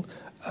difficult,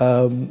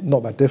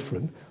 not that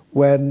different,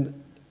 when,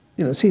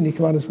 you know, senior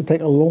commanders would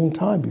take a long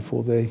time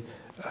before they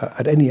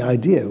had any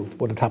idea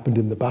what had happened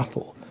in the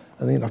battle.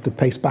 And they'd have to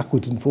pace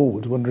backwards and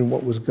forwards, wondering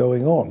what was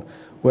going on.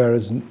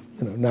 Whereas, you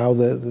know, now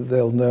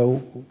they'll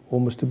know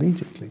almost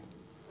immediately.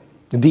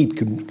 Indeed,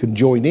 can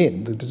join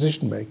in the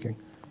decision making.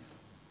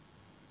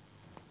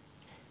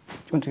 Do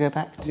you want to go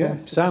back to... Yeah,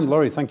 Sam,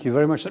 Laurie, thank you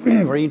very much.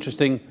 Very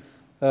interesting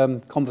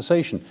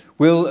conversation.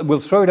 We'll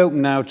throw it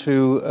open now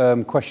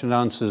to question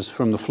and answers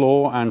from the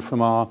floor and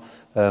from our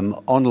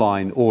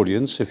online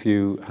audience, if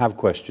you have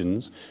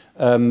questions.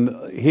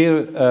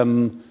 Here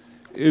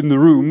in the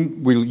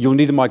room, you'll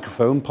need a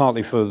microphone,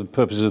 partly for the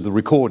purposes of the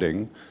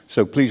recording,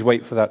 so please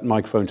wait for that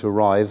microphone to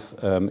arrive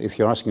if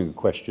you're asking a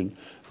question.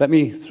 Let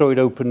me throw it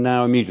open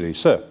now immediately.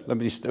 Sir, let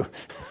me just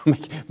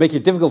make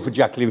it difficult for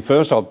Jacqueline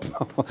first.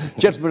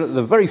 Gentleman at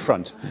the very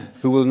front,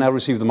 who will now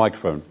receive the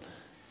microphone.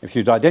 If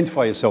you'd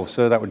identify yourself,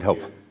 sir, that would help.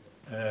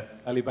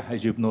 Ali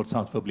Bahajib,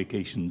 North-South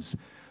Publications.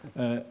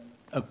 A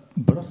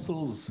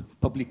Brussels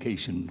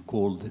publication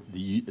called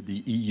the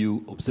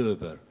EU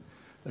Observer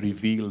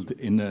revealed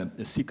in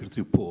a secret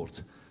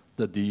report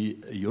that the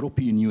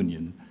European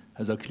Union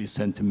has actually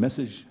sent a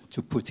message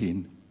to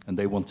Putin, and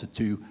they wanted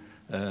to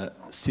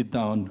sit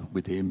down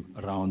with him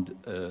around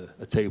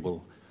a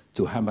table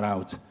to hammer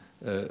out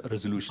a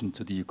resolution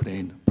to the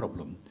Ukraine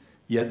problem.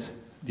 Yet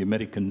the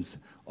Americans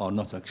are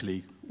not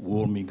actually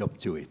warming up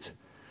to it.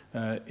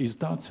 Is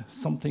that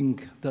something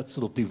that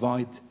sort of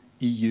divides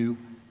EU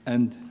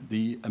and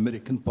the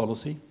American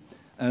policy?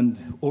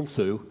 And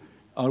also,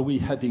 are we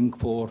heading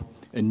for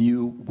a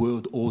new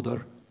world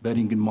order,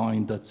 bearing in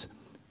mind that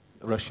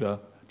Russia,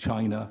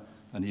 China,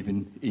 and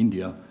even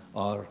India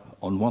are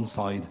on one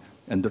side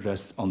and the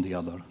rest on the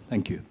other?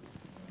 Thank you.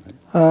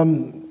 I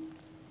mean,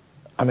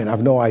 I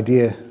have no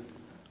idea.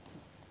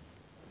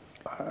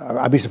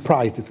 I'd be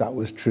surprised if that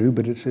was true,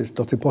 but it's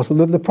not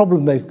impossible. The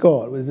problem they've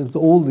got with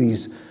all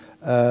these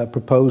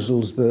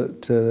proposals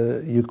that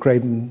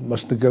Ukraine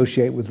must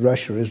negotiate with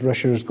Russia is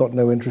Russia has got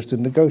no interest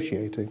in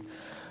negotiating.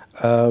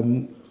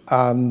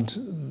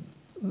 And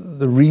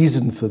the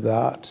reason for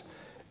that,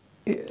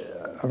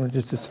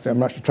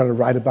 I'm actually trying to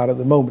write about it at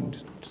the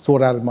moment, to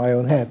sort out in my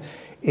own head,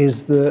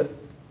 is that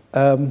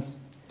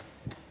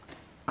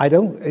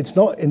it's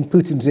not in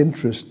Putin's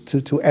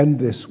interest to end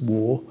this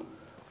war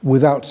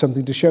without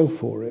something to show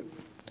for it.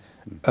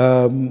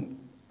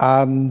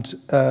 And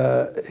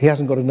he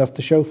hasn't got enough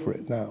to show for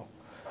it now.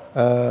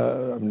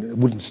 I mean, it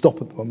wouldn't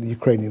stop at the moment. The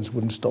Ukrainians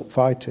wouldn't stop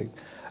fighting.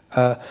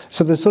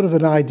 So there's sort of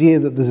an idea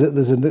that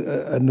there's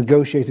a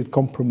negotiated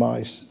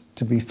compromise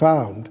to be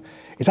found.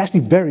 It's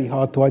actually very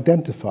hard to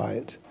identify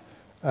it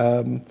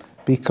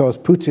because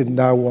Putin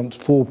now wants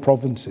 4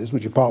 provinces,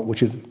 which are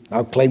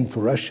now claimed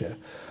for Russia,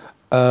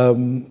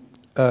 none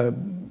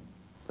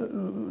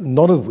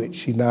of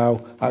which he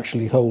now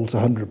actually holds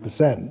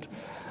 100%.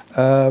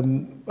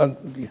 And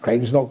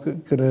Ukraine is not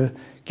going to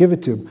give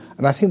it to him.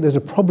 And I think there's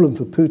a problem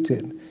for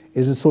Putin,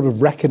 is a sort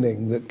of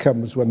reckoning that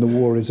comes when the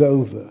war is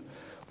over.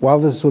 While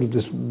there's sort of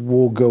this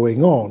war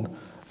going on,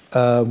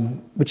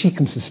 which he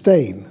can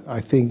sustain,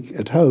 I think,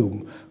 at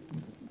home,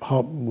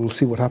 we'll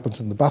see what happens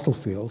in the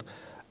battlefield,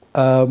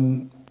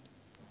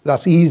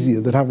 that's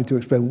easier than having to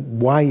explain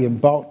why he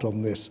embarked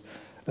on this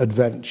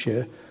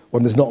adventure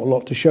when there's not a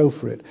lot to show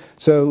for it.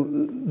 So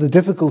the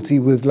difficulty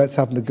with let's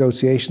have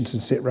negotiations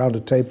and sit around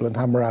a table and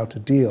hammer out a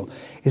deal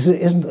is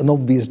it isn't an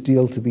obvious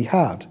deal to be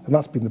had. And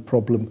that's been the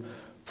problem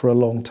for a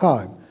long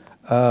time.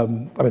 I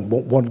mean,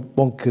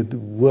 one could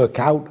work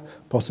out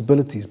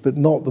possibilities, but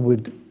not that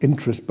would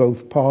interest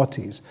both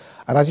parties.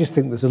 And I just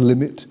think there's a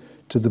limit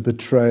to the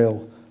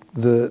betrayal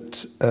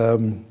that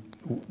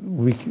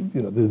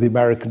the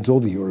Americans or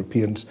the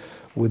Europeans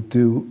would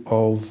do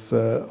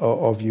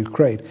of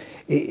Ukraine.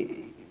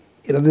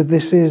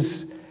 This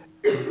is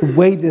the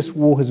way this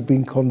war has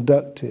been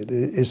conducted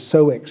is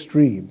so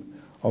extreme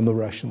on the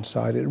Russian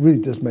side. It really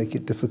does make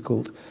it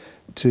difficult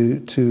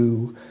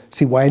to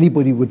see why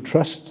anybody would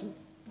trust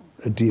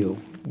a deal,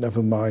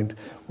 never mind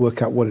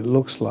work out what it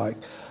looks like.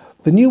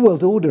 The New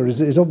World Order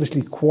is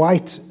obviously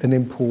quite an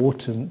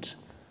important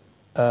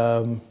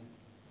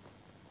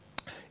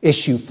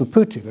issue for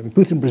Putin. I mean,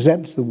 Putin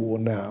presents the war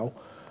now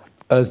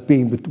as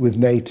being with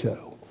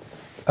NATO.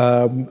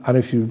 And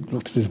if you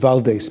looked at his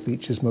Valdez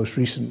speech, his most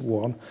recent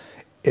one,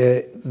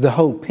 the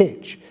whole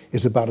pitch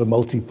is about a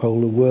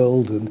multipolar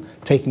world and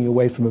taking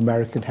away from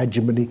American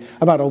hegemony.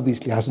 And that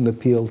obviously has an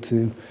appeal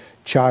to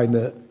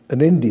China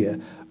and India.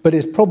 But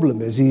his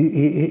problem is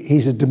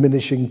he's a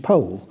diminishing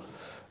pole.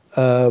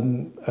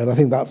 And I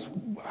think that's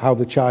how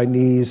the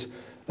Chinese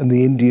and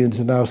the Indians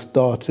are now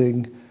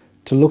starting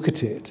to look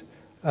at it.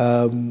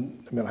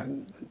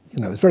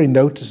 It's very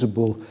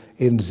noticeable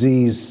in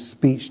Xi's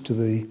speech to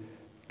the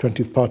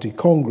 20th Party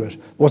Congress.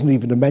 There wasn't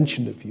even a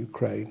mention of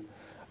Ukraine.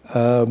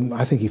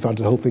 I think he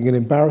finds the whole thing an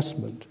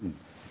embarrassment,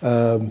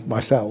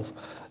 myself.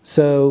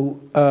 So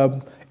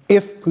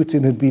if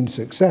Putin had been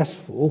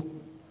successful,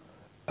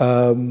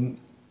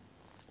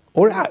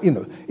 or,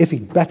 if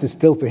he'd better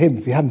still for him,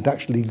 if he hadn't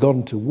actually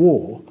gone to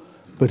war,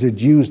 but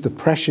had used the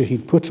pressure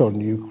he'd put on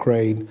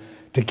Ukraine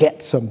to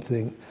get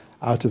something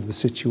out of the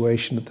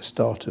situation at the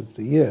start of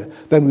the year,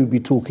 then we'd be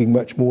talking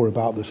much more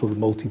about the sort of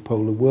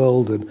multipolar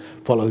world and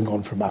following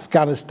on from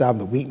Afghanistan,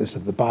 the weakness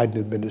of the Biden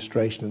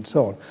administration and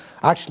so on.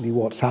 Actually,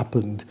 what's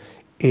happened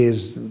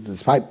is,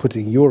 despite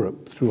putting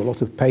Europe through a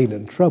lot of pain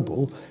and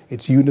trouble,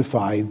 it's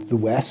unified the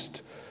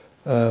West,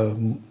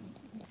 given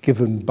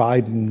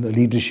Biden a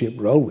leadership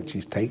role, which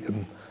he's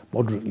taken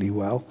moderately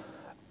well,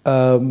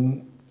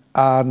 and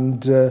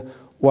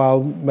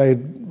while made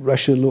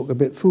Russia look a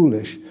bit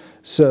foolish.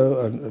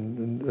 So,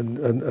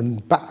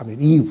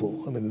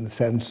 evil, in the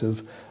sense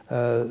of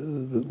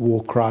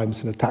war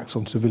crimes and attacks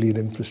on civilian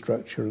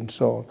infrastructure and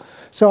so on.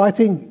 So I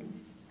think,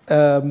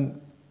 and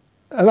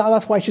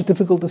that's why it's just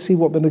difficult to see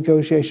what the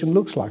negotiation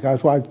looks like.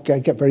 That's why I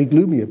get very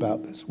gloomy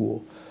about this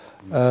war.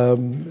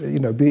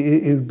 It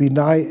would be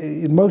nice.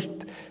 In most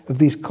of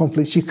these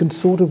conflicts, you can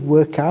sort of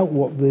work out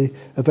what the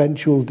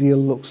eventual deal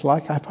looks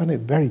like. I find it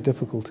very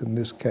difficult in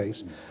this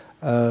case,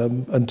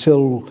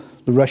 until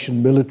the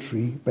Russian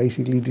military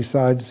basically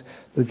decides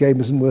the game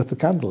isn't worth the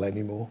candle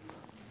anymore.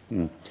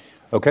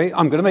 Okay,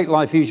 I'm going to make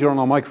life easier on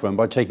our microphone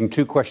by taking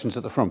two questions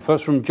at the front.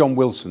 First from John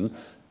Wilson,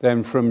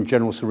 then from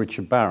General Sir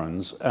Richard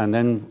Barrons, and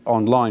then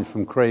online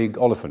from Craig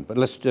Oliphant. But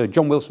let's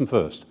John Wilson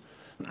first.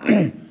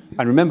 And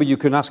remember, you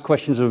can ask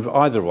questions of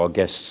either of our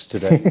guests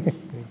today.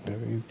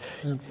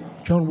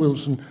 John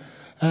Wilson,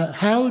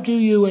 how do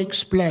you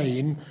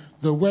explain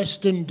the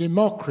Western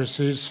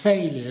democracies'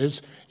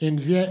 failures in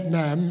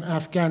Vietnam,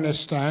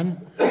 Afghanistan,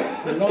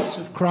 the loss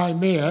of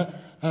Crimea,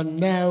 and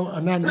now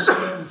an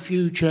uncertain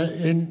future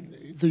in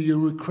the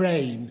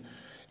Ukraine?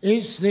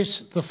 Is this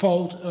the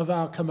fault of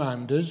our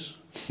commanders?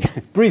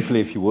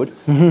 Briefly, if you would.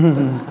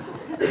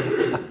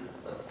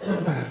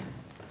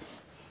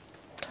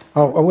 Sorry,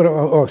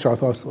 I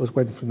thought I was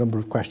waiting for a number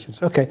of questions.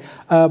 Okay.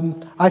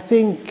 I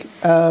think,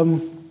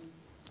 well,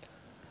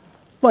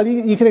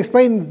 you can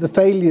explain the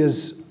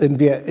failures in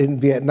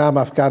Vietnam,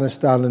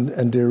 Afghanistan,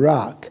 and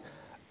Iraq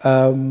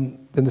in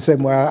the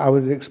same way I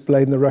would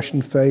explain the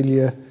Russian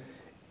failure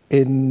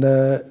in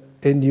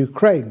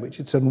Ukraine, which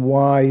it's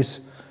unwise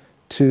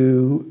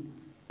to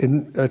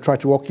try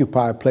to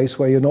occupy a place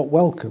where you're not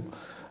welcome.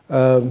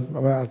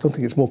 I don't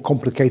think it's more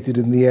complicated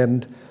in the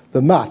end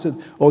than that,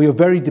 or you're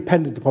very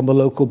dependent upon the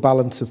local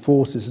balance of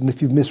forces, and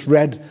if you've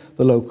misread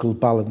the local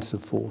balance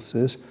of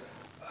forces,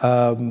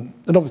 and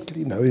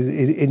obviously,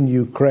 in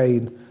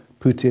Ukraine,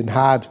 Putin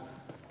had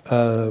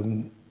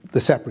the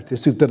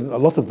separatists who've done a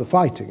lot of the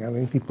fighting. I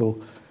think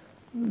people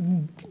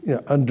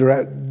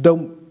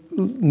don't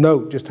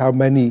know just how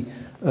many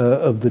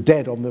of the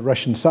dead on the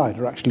Russian side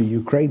are actually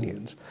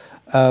Ukrainians.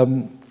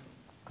 And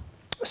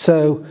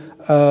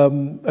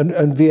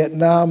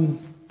Vietnam,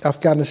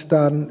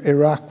 Afghanistan,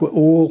 Iraq were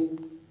all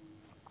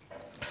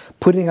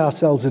putting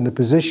ourselves in a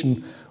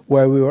position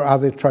where we were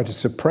either trying to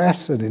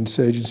suppress an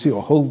insurgency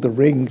or hold the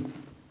ring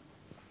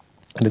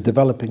in a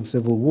developing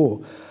civil war.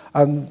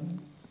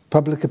 And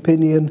public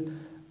opinion,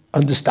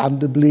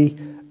 understandably,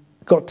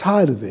 got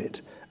tired of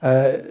it.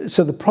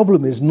 So the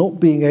problem is not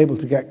being able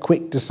to get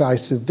quick,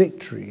 decisive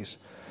victories.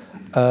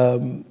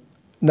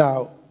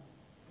 Now,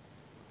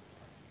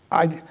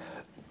 I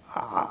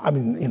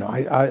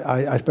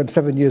spent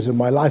 7 years of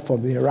my life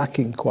on the Iraq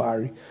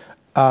inquiry,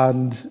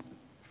 and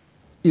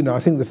I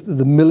think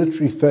the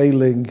military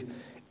failing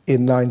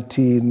in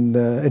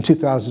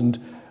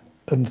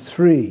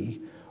 2003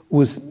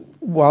 was,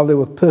 while they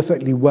were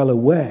perfectly well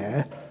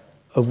aware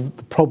of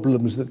the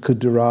problems that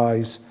could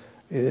arise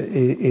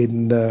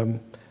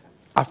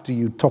after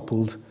you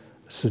toppled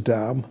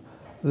Saddam,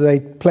 they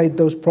played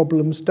those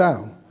problems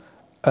down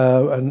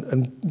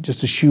and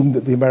just assumed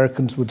that the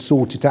Americans would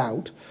sort it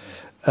out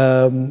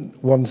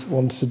once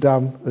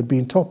Saddam had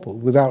been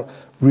toppled, without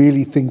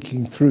really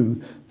thinking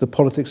through the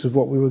politics of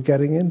what we were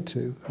getting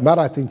into. And that,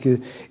 I think,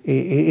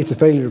 it's a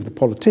failure of the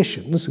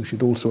politicians, who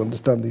should also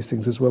understand these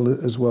things as well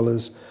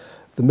as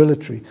the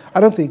military.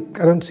 I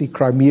don't see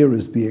Crimea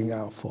as being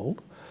our fault.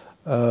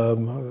 I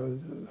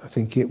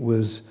think it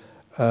was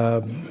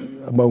a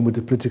moment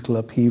of political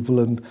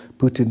upheaval, and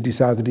Putin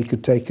decided he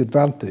could take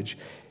advantage.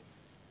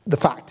 The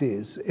fact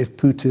is, if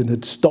Putin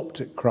had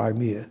stopped at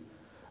Crimea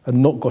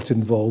and not got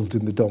involved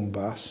in the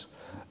Donbass,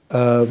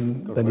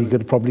 then he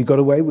could have probably got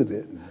away with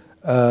it.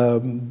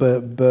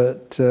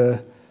 But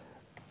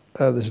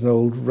there's an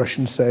old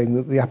Russian saying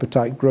that the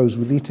appetite grows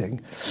with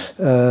eating,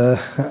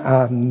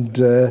 and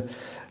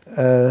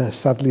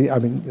sadly,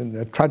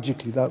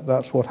 tragically,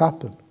 that's what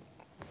happened.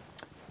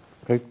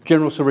 Okay.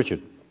 General Sir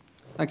Richard.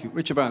 Thank you.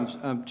 Richard Barrons,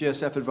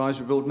 GSF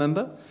Advisory Board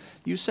member.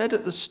 You said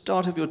at the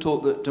start of your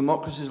talk that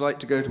democracies like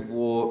to go to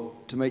war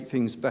to make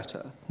things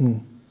better.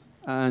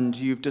 And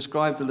you've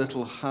described a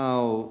little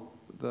how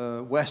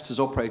the West has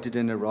operated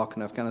in Iraq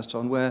and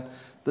Afghanistan, where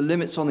the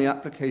limits on the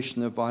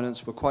application of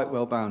violence were quite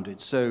well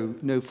bounded, so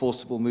no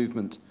forcible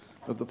movement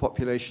of the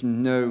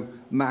population, no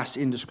mass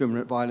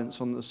indiscriminate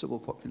violence on the civil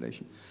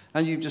population.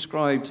 And you've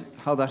described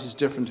how that is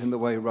different in the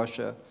way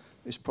Russia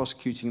is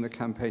prosecuting the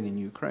campaign in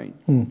Ukraine.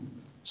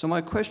 So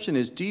my question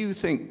is, do you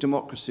think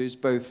democracies,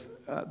 both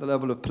at the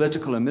level of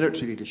political and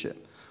military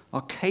leadership,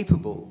 are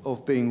capable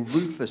of being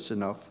ruthless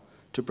enough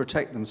to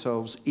protect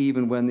themselves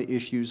even when the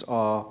issues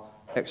are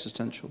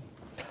existential?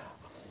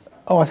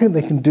 Oh, I think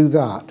they can do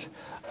that.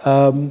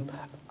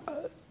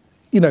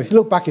 You know, if you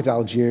look back at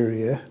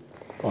Algeria,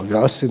 or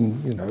us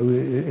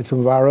in some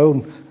of our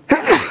own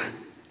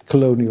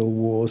colonial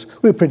wars,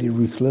 we were pretty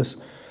ruthless.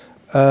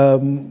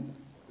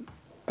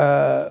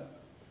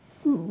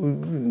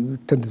 We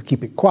tended to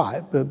keep it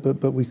quiet,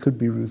 but we could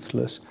be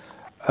ruthless.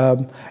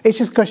 It's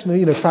just a question of,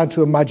 you know, trying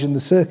to imagine the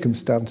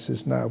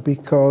circumstances now,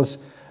 because,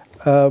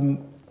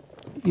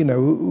 you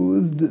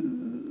know,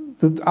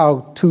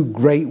 our two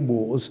great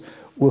wars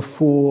were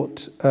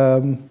fought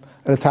at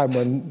a time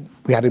when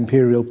we had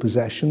imperial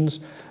possessions,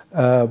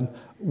 and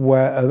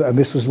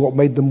this was what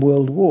made them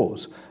world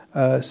wars.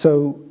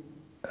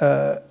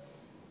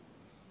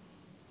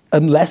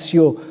 Unless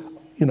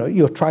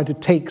you're trying to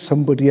take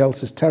somebody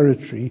else's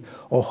territory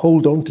or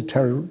hold on to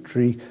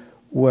territory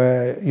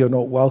where you're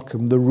not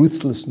welcome, the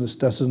ruthlessness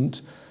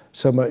doesn't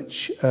so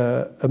much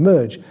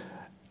emerge.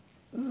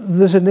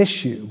 There's an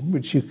issue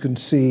which you can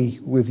see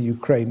with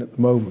Ukraine at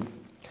the moment.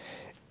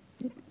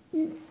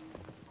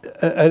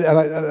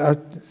 A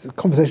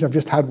conversation I've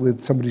just had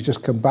with somebody who's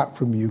just come back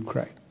from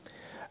Ukraine.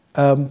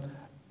 The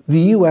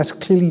US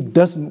clearly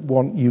doesn't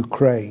want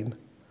Ukraine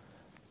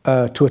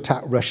to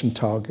attack Russian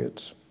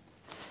targets.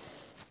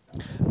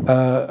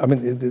 I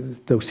mean,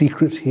 there's no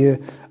secret here,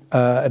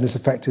 and it's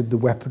affected the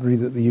weaponry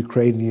that the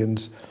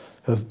Ukrainians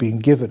have been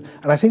given.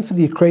 And I think for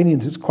the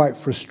Ukrainians, it's quite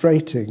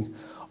frustrating.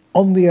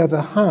 On the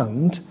other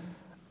hand,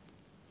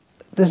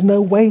 there's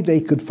no way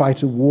they could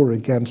fight a war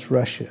against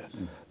Russia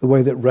the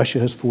way that Russia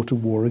has fought a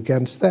war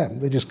against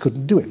them. They just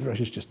couldn't do it.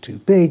 Russia's just too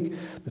big,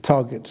 the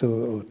targets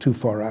are too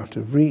far out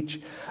of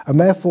reach. And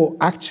therefore,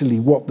 actually,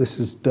 what this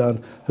has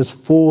done has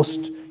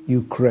forced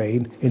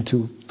Ukraine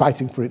into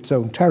fighting for its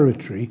own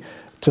territory,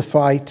 to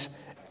fight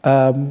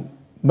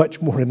much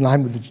more in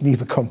line with the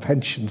Geneva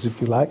Conventions,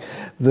 if you like,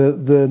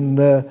 than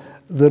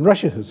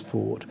Russia has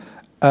fought.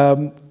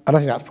 And I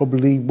think that's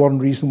probably one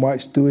reason why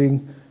it's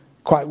doing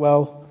quite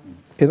well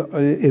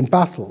in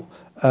battle,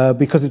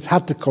 because it's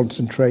had to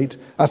concentrate.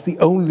 That's the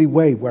only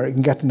way where it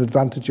can get an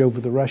advantage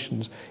over the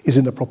Russians, is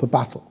in a proper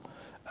battle.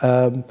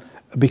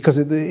 Because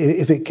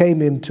if it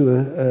came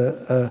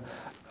into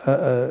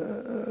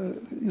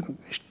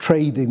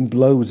trading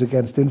blows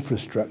against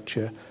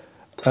infrastructure,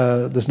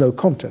 there's no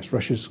contest.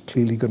 Russia's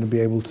clearly going to be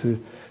able to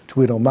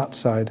win on that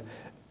side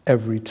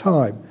every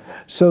time.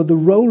 So the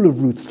role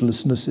of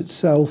ruthlessness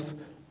itself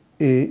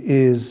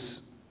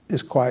is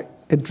quite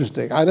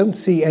interesting. I don't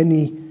see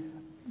any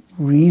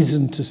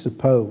reason to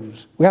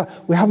suppose, we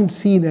haven't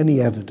seen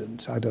any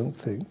evidence, I don't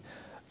think,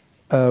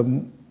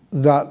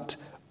 that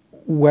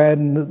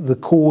when the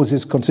cause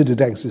is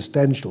considered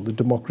existential, the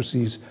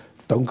democracies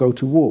don't go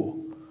to war.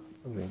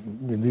 I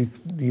mean,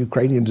 the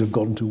Ukrainians have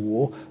gone to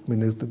war. I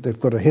mean, they've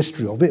got a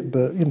history of it,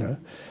 but, you know,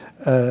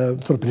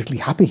 not a particularly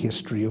happy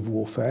history of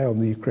warfare on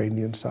the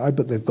Ukrainian side,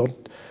 but they've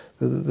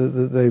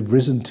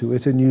risen to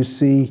it. And you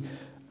see,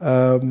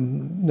 you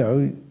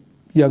know,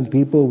 young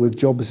people with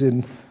jobs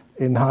in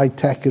high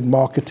tech and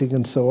marketing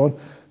and so on,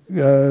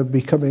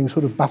 becoming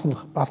sort of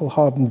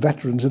battle-hardened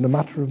veterans in a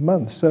matter of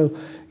months. So,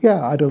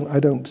 yeah, I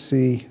don't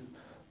think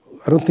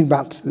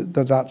that's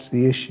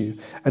the issue,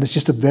 and it's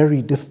just a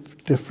very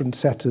different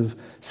set of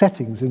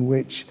settings in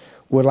which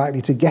we're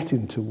likely to get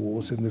into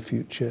wars in the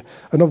future.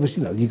 And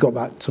obviously, you know, you got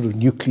that sort of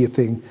nuclear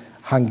thing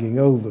hanging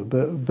over,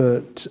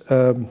 but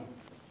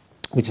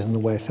which is in a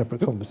way a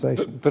separate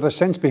conversation. But a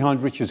sense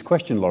behind Richard's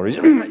question, Laurie,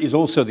 is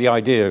also the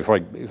idea,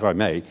 if I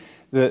may,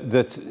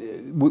 that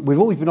we've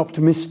always been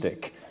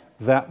optimistic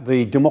that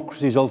the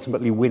democracies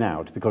ultimately win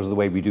out because of the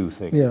way we do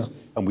things. Yeah.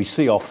 And we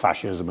see off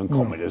fascism and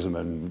communism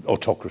and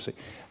autocracy.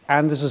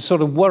 And there's a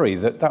sort of worry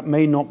that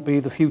may not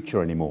be the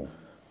future anymore.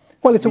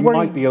 Well, it's a worry.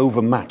 We might be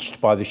overmatched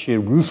by the sheer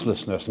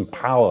ruthlessness and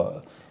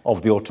power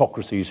of the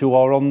autocracies who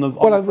are on the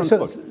front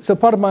foot. So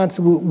part of my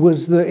answer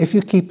was that if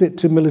you keep it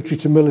to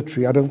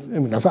military, I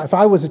mean, if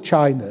I was a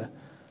China,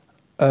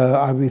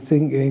 I'd be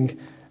thinking,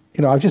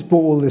 you know, I've just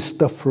bought all this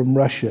stuff from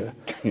Russia.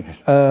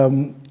 Yes.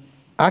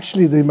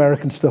 Actually, the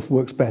American stuff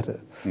works better.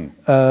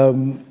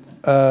 So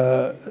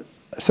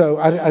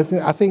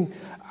I think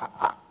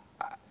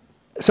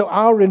so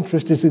our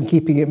interest is in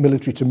keeping it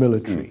military to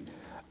military.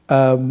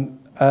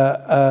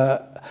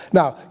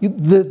 Now,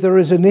 there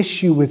is an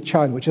issue with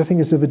China, which I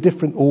think is of a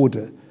different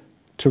order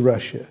to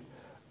Russia.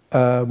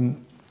 I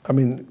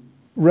mean,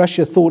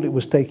 Russia thought it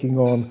was taking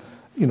on,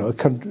 you know, a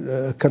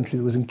country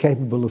that was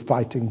incapable of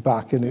fighting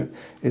back, and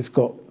it's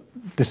got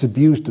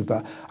disabused of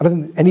that. I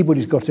don't think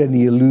anybody's got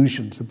any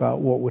illusions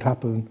about what would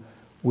happen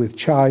with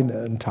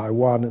China and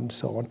Taiwan and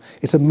so on.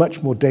 It's a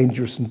much more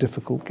dangerous and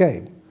difficult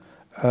game.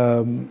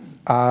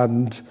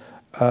 And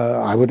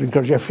I would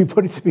encourage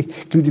everybody to be,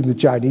 including the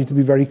Chinese, to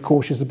be very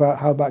cautious about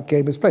how that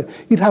game is played.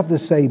 You'd have the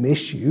same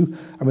issue.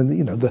 I mean,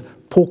 you know, the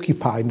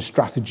porcupine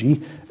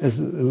strategy was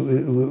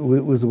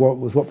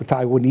what the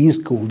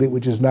Taiwanese called it,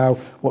 which is now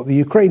what the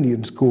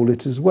Ukrainians call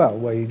it as well,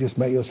 where you just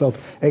make yourself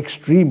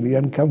extremely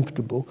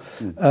uncomfortable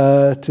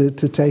to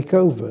take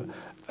over.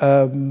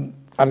 And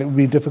it would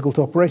be a difficult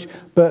operation.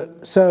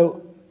 But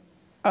so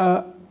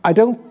I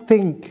don't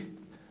think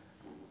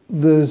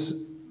there's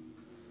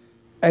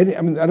any,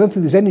 I don't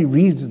think there's any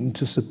reason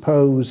to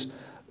suppose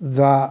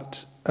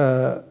that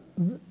our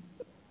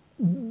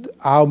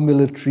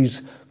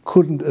militaries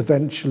couldn't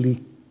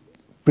eventually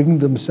bring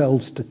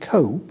themselves to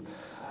cope.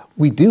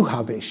 We do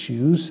have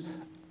issues,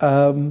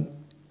 and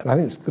I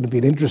think it's going to be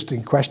an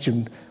interesting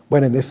question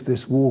when and if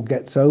this war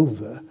gets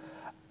over,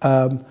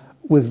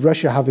 with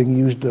Russia having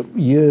used up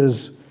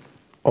years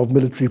of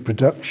military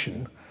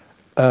production,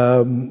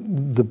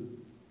 the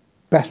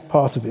best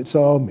part of its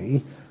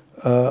army,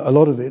 a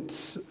lot of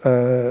its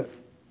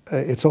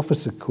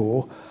officer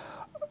corps.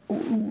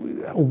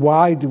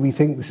 Why do we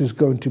think this is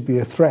going to be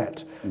a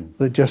threat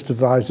that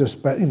justifies us?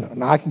 But, you know,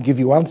 and I can give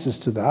you answers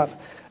to that,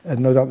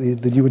 and no doubt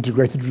the new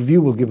integrated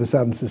review will give us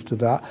answers to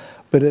that.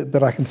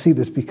 But I can see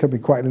this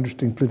becoming quite an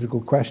interesting political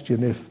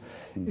question if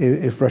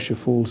Russia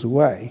falls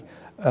away.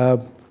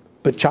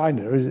 But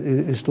China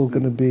is still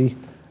going to be,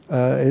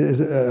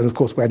 and of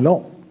course we're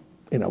not.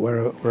 You know,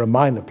 we're a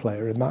minor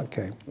player in that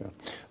game. Yeah.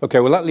 Okay,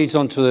 well, that leads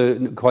on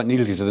to quite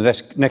neatly to the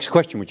next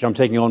question, which I'm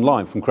taking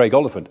online from Craig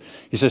Oliphant.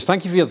 He says,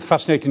 thank you for your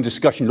fascinating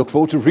discussion. Look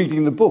forward to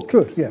reading the book.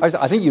 Good, yeah.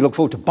 I think you look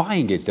forward to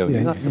buying it, don't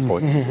you? That's the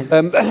point.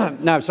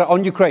 Now, so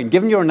on Ukraine,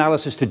 given your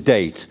analysis to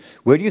date,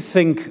 where do you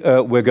think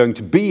we're going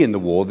to be in the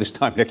war this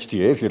time next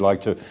year, if you'd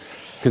like to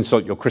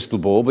consult your crystal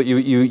ball, but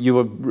you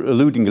were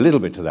alluding a little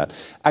bit to that.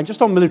 And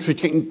just on military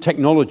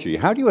technology,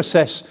 how do you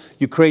assess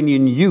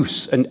Ukrainian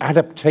use and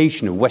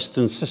adaptation of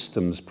Western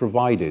systems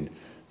provided?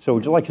 So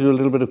would you like to do a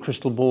little bit of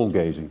crystal ball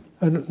gazing?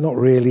 Not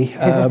really.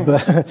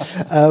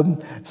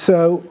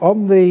 So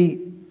on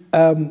the,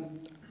 the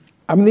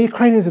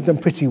Ukrainians have done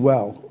pretty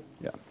well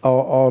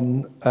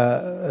on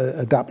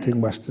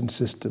adapting Western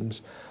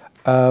systems.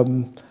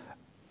 And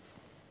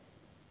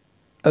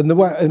the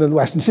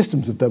Western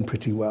systems have done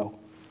pretty well.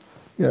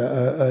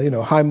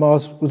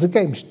 HIMARS was a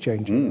game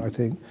changer, I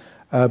think.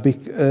 But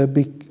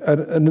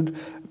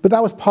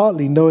that was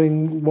partly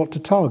knowing what to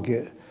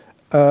target.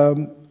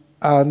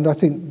 And I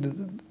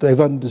think they've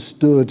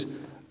understood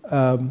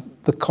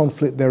the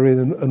conflict they're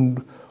in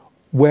and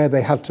where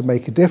they had to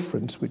make a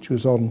difference, which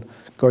was on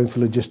going for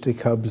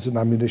logistic hubs and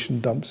ammunition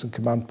dumps and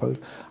command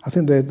posts. I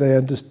think they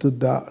understood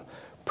that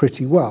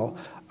pretty well.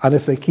 And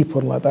if they keep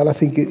on like that, I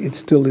think it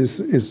still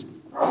is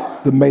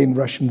the main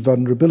Russian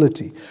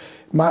vulnerability.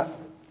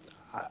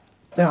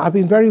 I've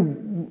been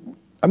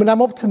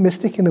I'm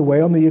optimistic in a way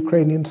on the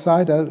Ukrainian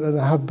side, and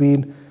I have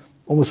been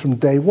almost from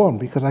day one,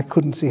 because I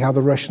couldn't see how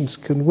the Russians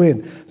can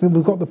win. Then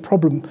we've got the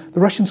problem,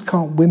 the Russians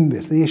can't win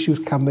this. The issue is,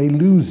 can they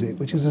lose it,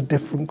 which is a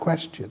different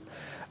question.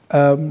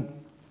 I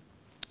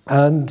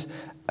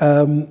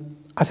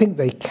think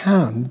they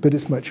can, but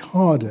it's much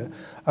harder.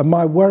 And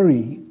my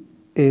worry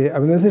is,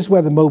 this is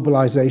where the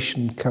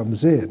mobilization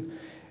comes in,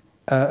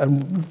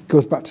 and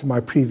goes back to my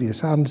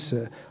previous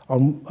answer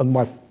on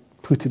why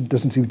Putin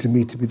doesn't seem to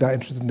me to be that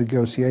interested in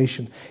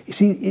negotiation. You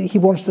see, he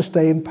wants to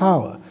stay in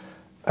power.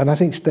 And I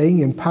think staying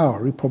in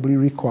power probably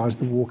requires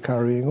the war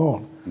carrying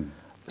on.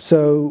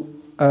 So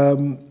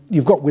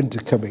you've got winter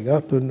coming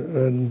up,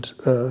 and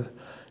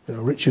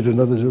Richard and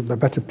others are a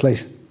better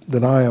place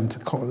than I am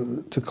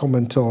to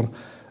comment on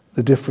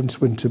the difference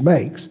winter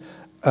makes.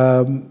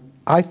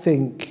 I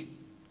think,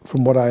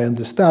 from what I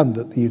understand,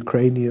 that the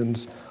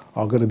Ukrainians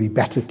are going to be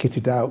better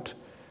kitted out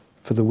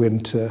for the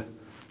winter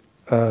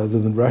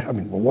than the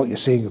Russian. What you're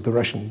seeing of the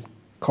Russian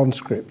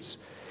conscripts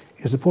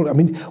is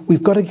appalling.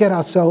 We've got to get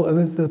ourselves,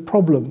 and the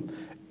problem,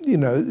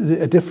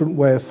 a different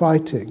way of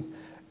fighting.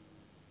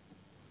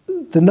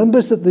 The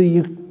numbers that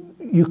the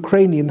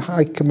Ukrainian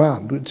High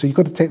Command, so you've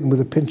got to take them with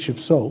a pinch of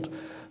salt,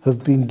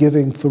 have been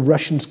giving for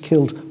Russians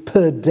killed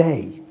per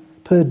day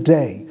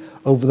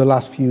over the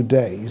last few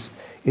days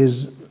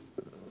is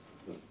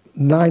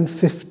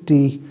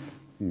 950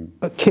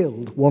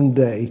 killed one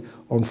day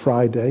on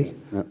Friday,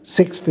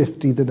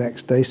 650 the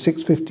next day,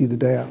 650 the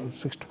day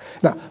after.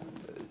 Now,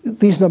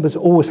 these numbers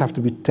always have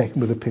to be taken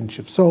with a pinch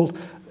of salt.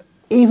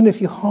 Even if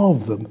you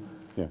halve them,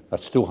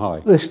 that's still high.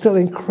 They're still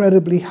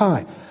incredibly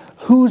high.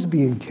 Who's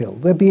being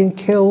killed? They're being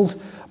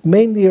killed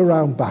mainly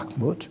around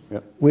Bakhmut,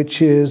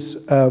 which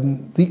is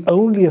the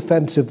only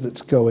offensive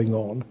that's going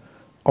on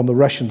the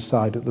Russian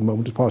side at the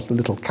moment, as part of the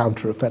little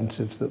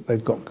counter-offensives that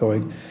they've got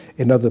going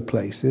in other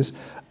places.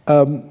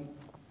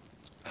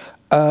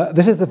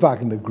 This is the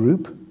Wagner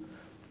Group,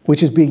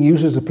 which is being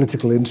used as a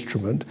political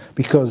instrument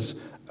because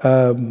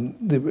to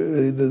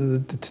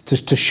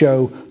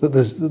show that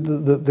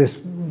this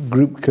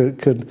group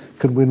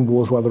can win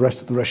wars while the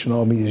rest of the Russian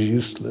army is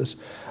useless.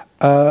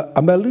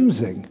 And they're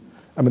losing.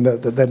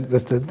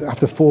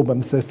 After 4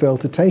 months, they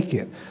failed to take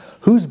it.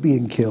 Who's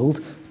being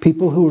killed?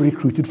 People who are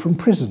recruited from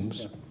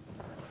prisons.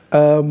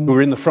 Who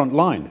are in the front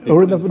line.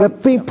 They're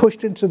being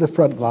pushed into the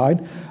front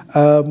line.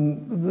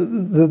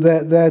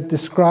 They're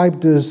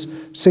described as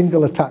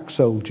single attack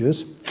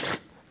soldiers.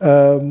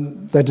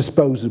 They're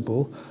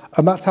disposable.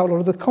 And that's how a lot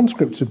of the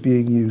conscripts are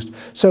being used.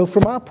 So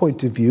from our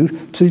point of view,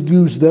 to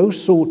use those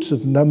sorts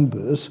of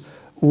numbers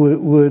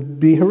would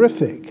be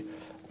horrific.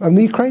 And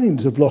the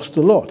Ukrainians have lost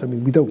a lot. I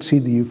mean, we don't see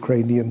the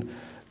Ukrainian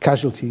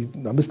casualty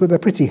numbers, but they're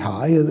pretty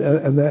high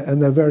and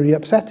they're very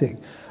upsetting.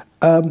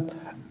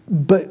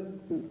 But,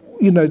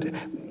 you know,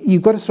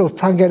 you've got to sort of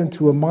try and get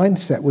into a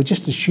mindset which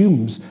just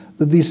assumes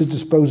that these are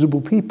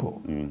disposable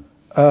people.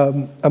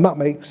 And that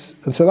makes,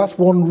 and so that's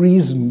one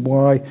reason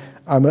why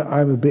I'm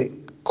a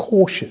bit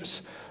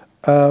cautious.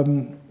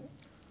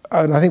 And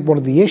I think one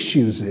of the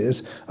issues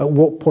is, at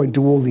what point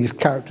do all these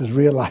characters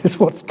realise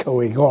what's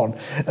going on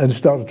and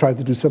start trying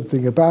to do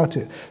something about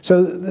it?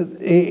 So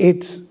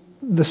it's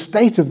the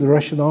state of the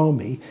Russian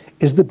army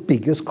is the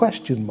biggest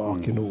question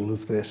mark in all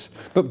of this.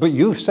 But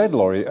you've said,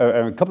 Laurie,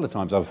 a couple of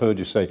times I've heard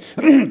you say,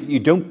 you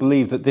don't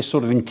believe that this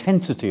sort of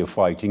intensity of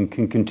fighting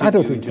can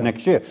continue into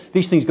next year.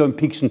 These things go in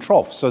peaks and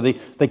troughs, so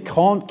they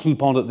can't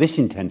keep on at this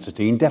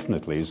intensity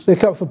indefinitely. They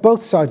can't, for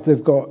both sides,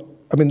 they've got,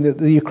 I mean,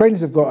 the Ukrainians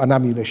have got an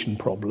ammunition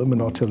problem,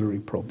 an artillery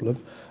problem.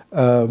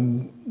 I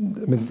mean,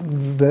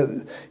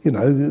 you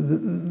know,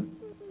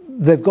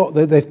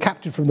 they've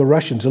captured from the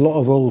Russians a lot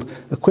of old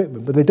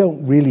equipment, but they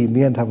don't really, in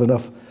the end, have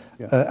enough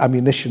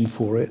ammunition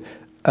for it.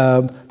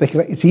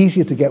 It's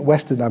easier to get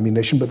Western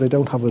ammunition, but they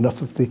don't have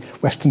enough of the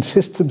Western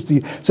systems to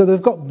use. So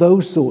they've got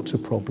those sorts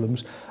of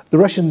problems. The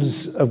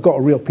Russians have got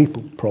a real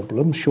people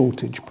problem,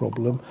 shortage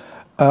problem.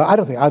 I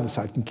don't think either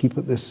side can keep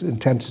at this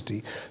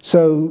intensity.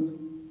 So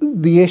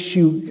the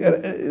issue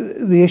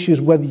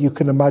is whether you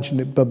can imagine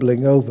it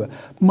bubbling over.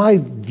 My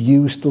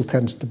view still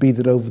tends to be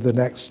that over the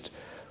next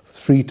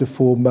 3 to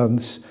 4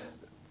 months,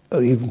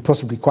 even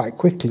possibly quite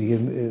quickly,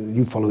 and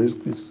you follow this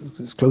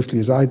as closely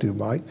as I do,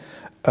 Mike,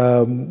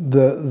 in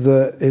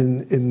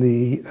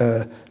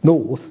the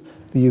north,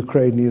 the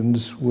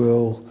Ukrainians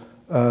will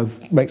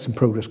make some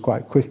progress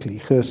quite quickly.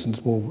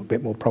 Kherson's a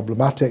bit more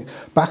problematic.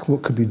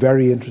 Bakhmut could be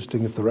very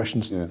interesting if the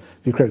Russians,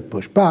 Ukraine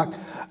push back.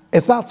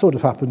 If that sort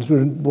of happens,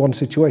 we're in one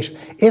situation.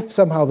 If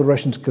somehow the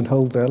Russians can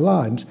hold their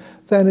lines,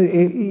 then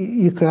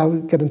you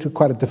could get into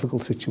quite a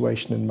difficult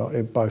situation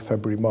by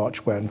February,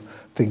 March, when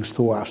things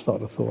start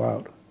to thaw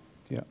out.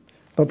 Yeah.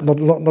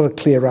 Not a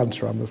clear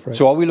answer, I'm afraid.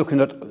 So are we looking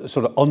at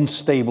sort of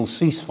unstable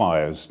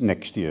ceasefires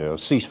next year? A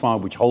ceasefire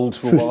which holds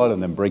for a while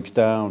and then breaks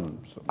down?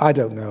 I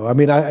don't know. I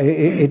mean,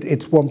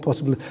 it's one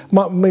possibility.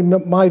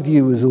 My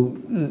view is,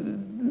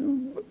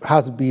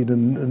 has been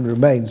and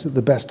remains that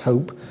the best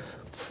hope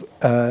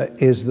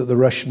is that the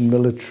Russian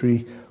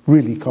military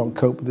really can't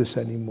cope with this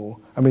anymore.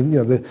 I mean,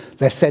 you know,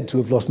 they're said to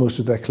have lost most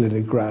of their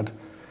Kaliningrad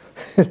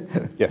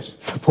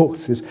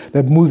forces.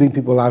 They're moving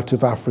people out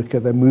of Africa.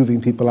 They're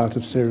moving people out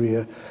of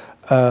Syria.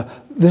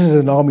 This is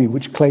an army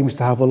which claims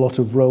to have a lot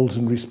of roles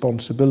and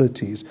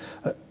responsibilities.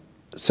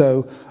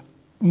 So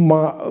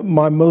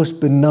my most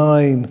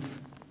benign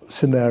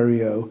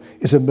scenario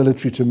is a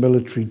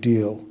military-to-military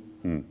deal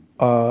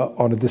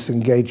on a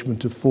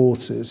disengagement of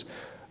forces,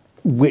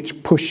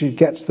 which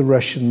gets the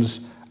Russians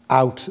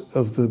out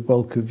of the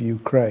bulk of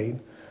Ukraine.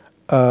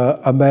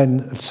 And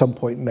then at some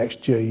point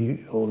next year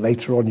or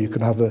later on, you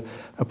can have a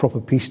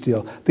proper peace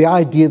deal. The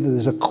idea that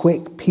there's a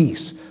quick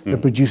peace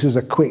that produces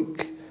a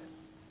quick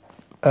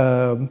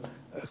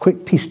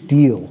peace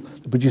deal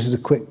that produces a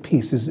quick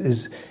peace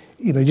is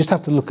you know, you just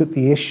have to look at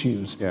the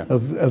issues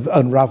of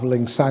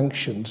unraveling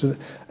sanctions, and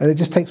it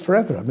just takes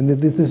forever. I mean,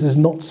 this is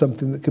not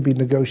something that could be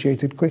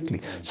negotiated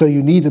quickly. So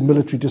you need a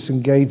military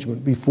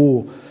disengagement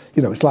before,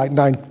 you know, it's like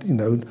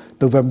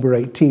November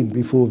 18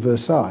 before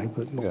Versailles,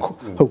 but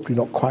hopefully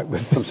not quite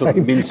with the sort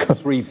of Minsk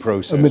III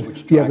process,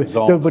 which drags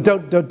on. No, but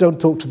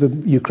don't talk to the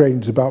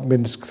Ukrainians about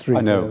Minsk III.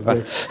 I know, but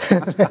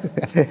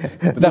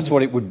that's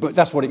what it would. But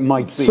that's what it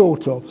might be.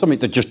 Sort of something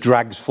that just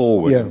drags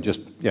forward. And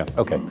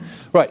okay.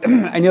 Right.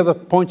 Any other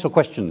points or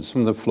questions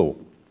from the floor?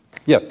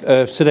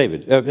 Yeah, Sir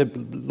David,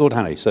 Lord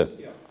Hannay, sir.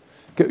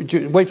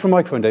 Yeah. Wait for a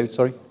microphone, David.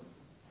 Sorry,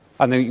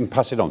 and then you can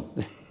pass it on.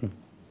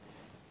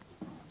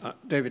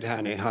 David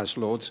Hannay, House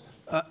Lords.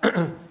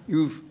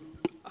 You've,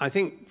 I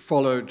think,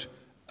 followed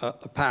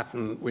a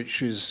pattern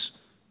which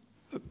is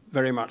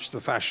very much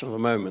the fashion of the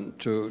moment,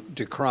 to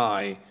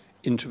decry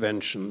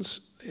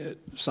interventions,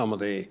 some of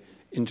the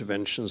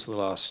interventions of the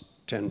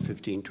last 10,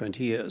 15,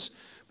 20 years.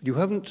 But you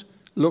haven't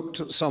looked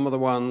at some of the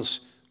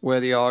ones where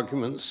the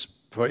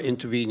arguments for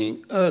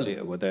intervening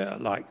earlier were there,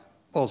 like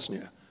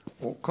Bosnia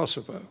or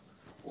Kosovo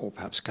or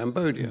perhaps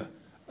Cambodia,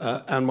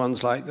 and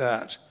ones like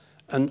that,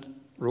 and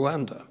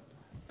Rwanda.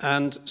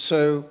 And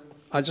so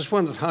I just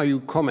wondered how you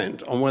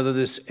comment on whether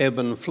this ebb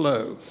and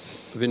flow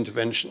of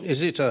intervention,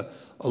 is it a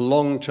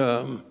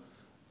long-term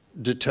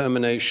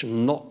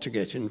determination not to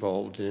get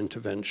involved in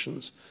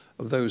interventions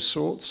of those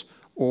sorts,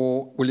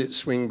 or will it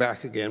swing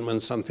back again when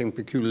something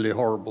peculiarly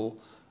horrible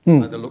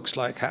either looks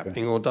like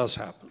happening or does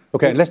happen?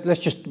 Okay, let's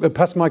just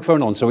pass the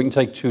microphone on so we can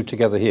take two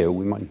together here.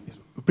 We might.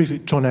 Briefly,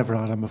 John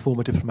Everard, I'm a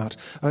former diplomat.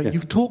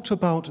 You've talked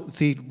about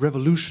the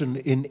revolution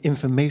in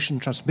information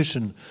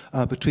transmission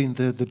between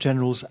the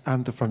generals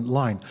and the front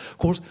line. Of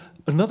course,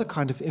 another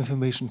kind of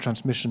information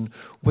transmission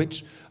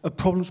which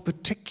problems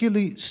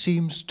particularly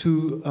seems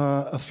to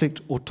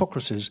afflict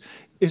autocracies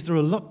is the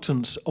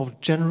reluctance of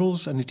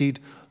generals and indeed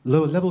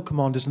lower level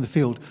commanders in the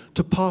field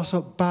to pass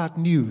up bad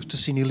news to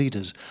senior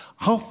leaders.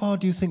 How far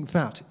do you think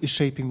that is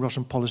shaping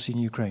Russian policy in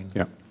Ukraine?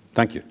 Yeah,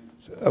 thank you.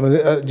 I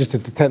mean, just to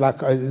take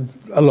that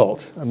a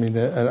lot. I mean,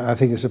 I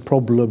think it's a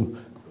problem.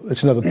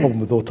 It's another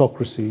problem with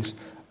autocracies.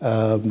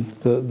 The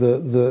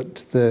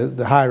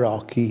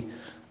hierarchy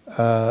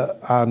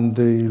and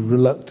the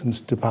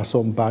reluctance to pass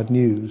on bad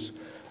news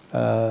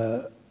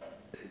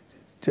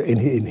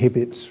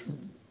inhibits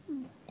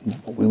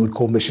what we would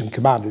call mission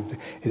command.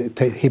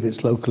 It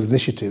inhibits local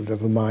initiative.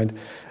 Never mind.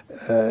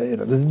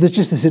 There's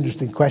just this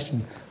interesting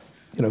question.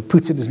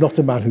 Putin is not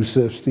a man who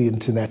surfs the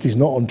internet. He's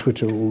not on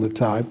Twitter all the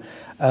time.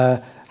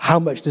 How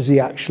much does he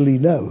actually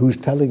know? Who's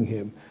telling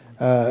him?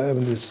 I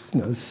mean,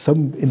 there's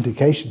some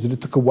indications that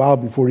it took a while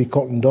before he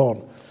cottoned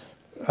on.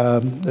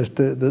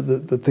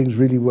 That things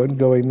really weren't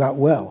going that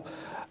well.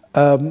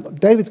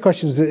 David's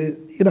questions.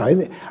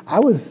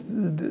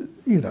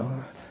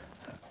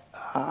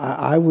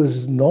 I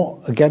was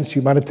not against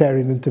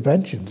humanitarian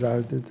interventions.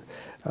 I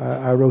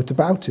wrote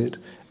about it,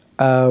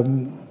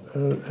 the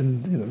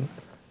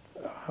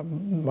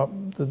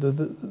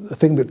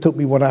thing that took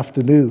me one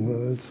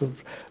afternoon,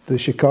 the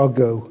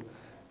Chicago,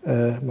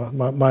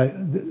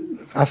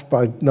 asked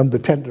by Number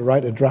 10 to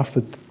write a draft,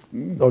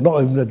 or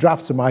not even a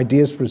draft, some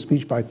ideas for a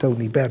speech by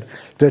Tony Blair,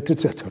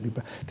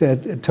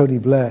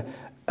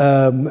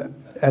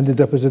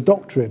 ended up as a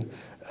doctrine.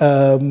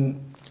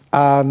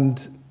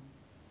 And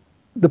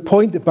the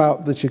point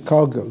about the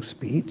Chicago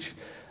speech,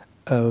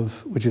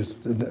 which is,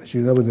 as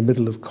you know, in the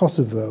middle of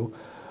Kosovo,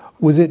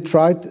 was it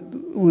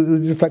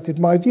reflected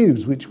my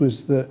views, which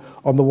was that,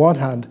 on the one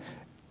hand,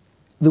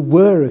 there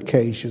were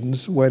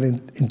occasions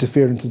when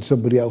interference in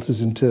somebody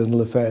else's internal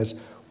affairs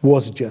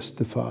was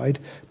justified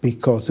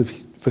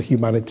for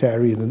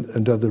humanitarian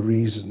and other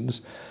reasons.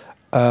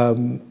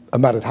 And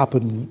that had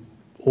happened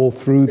all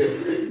through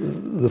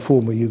the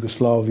former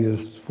Yugoslavia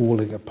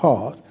falling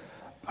apart.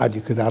 And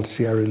you could add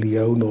Sierra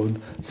Leone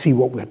and see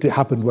what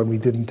happened when we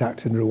didn't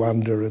act in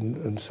Rwanda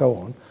and so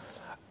on.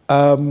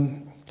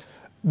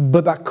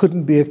 But that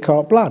couldn't be a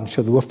carte blanche.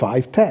 So there were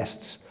 5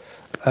 tests,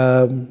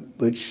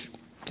 which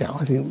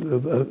I think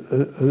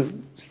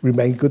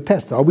remain good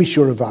tests. Are we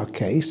sure of our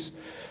case?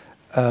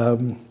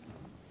 Have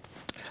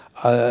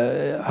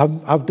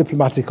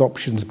diplomatic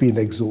options been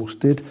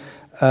exhausted?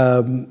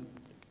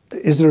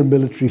 Is there a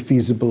military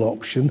feasible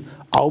option?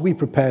 Are we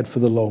prepared for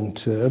the long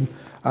term?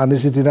 And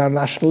is it in our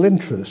national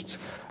interest?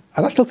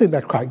 And I still think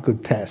they're quite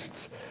good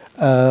tests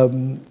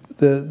to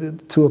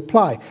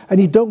apply. And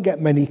you don't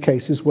get many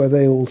cases where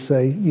they all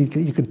say you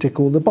can tick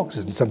all the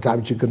boxes. And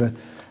sometimes you're going to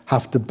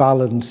have to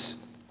balance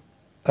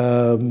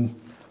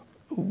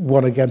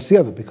one against the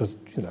other because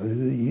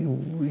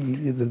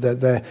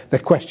they're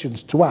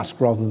questions to ask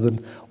rather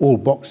than all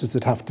boxes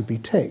that have to be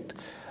ticked.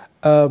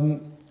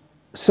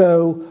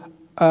 So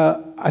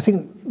I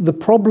think the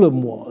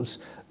problem was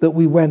that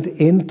we went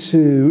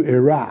into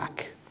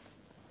Iraq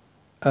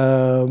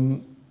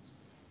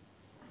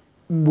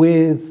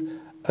with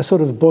a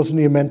sort of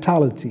Bosnia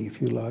mentality, if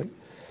you like,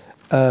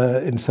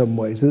 in some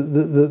ways,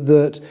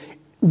 that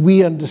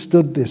we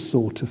understood this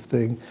sort of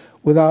thing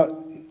without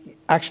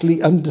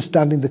actually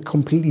understanding the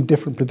completely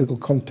different political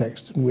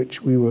context in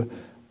which we were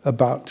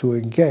about to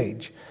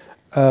engage.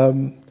 I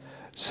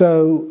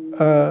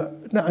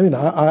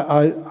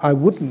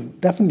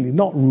wouldn't definitely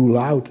not rule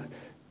out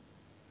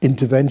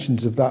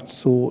interventions of that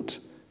sort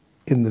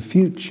in the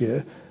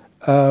future,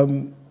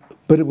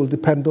 but it will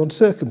depend on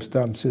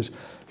circumstances.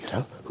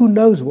 Who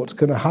knows what's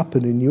going to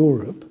happen in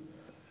Europe?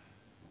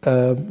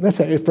 Let's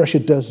say if Russia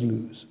does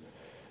lose,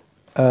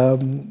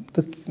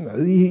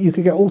 you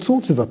could get all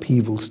sorts of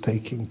upheavals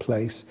taking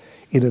place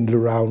in and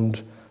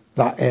around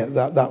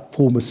that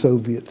former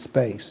Soviet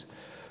space.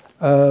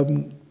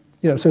 So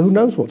who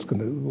knows what's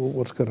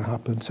going to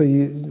happen? So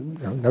you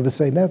never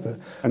say never.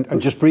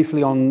 And just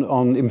briefly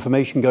on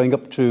information going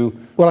up to.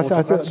 Well, I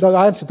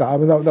answered that. I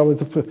mean, that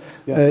was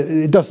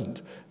it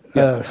doesn't,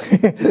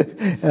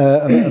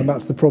 and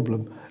that's the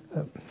problem.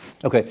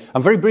 Okay,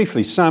 and very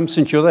briefly, Sam,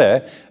 since you're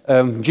there,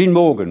 Jean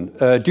Morgan,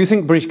 do you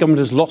think the British government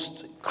has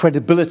lost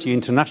credibility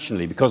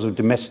internationally because of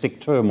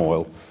domestic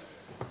turmoil?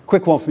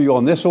 Quick one for you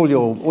on this. All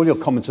your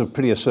comments are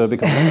pretty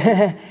acerbic on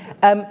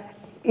that.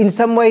 In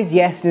some ways,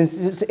 yes.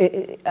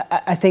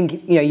 I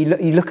think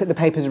you look at the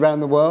papers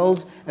around the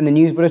world and the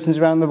news bulletins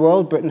around the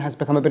world. Britain has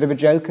become a bit of a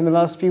joke in the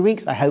last few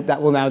weeks. I hope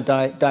that will now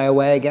die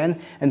away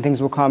again and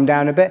things will calm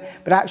down a bit.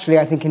 But actually,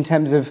 I think in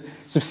terms of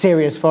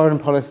serious foreign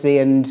policy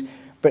and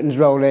Britain's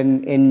role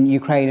in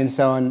Ukraine and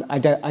so on, I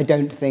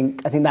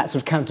think that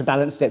sort of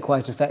counterbalanced it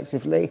quite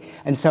effectively.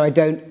 And so at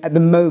the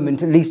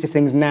moment, at least if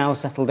things now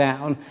settle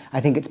down, I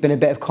think it's been a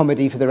bit of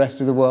comedy for the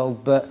rest of the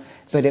world, but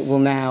it will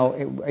now,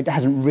 it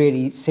hasn't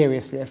really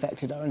seriously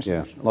affected our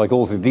institution. Yeah, like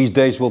all things, these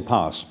days will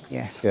pass.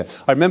 Yes. Yeah.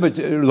 I remember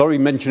Laurie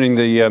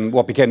mentioning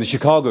what became the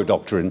Chicago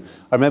Doctrine.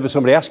 I remember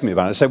somebody asking me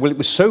about it. I said, well, it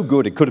was so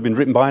good it could have been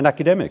written by an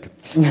academic.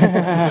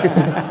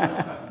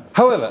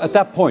 However, at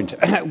that point,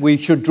 we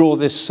should draw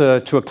this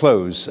to a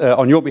close.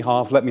 On your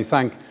behalf, let me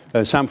thank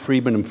Sam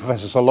Freedman and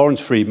Professor Sir Lawrence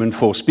Freedman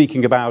for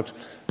speaking about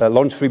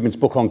Lawrence Freedman's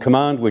book on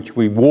command, which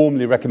we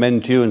warmly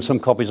recommend to you, and some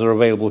copies are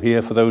available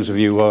here for those of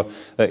you who are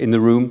in the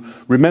room.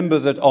 Remember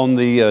that on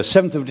the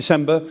 7th of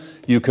December,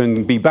 you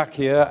can be back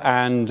here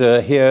and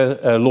hear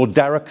Lord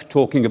Darrach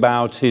talking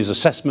about his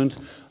assessment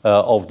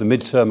of the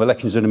midterm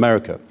elections in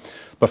America.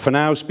 But for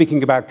now,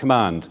 speaking about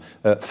command,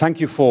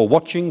 thank you for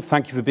watching,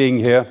 thank you for being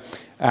here,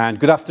 and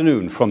good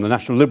afternoon from the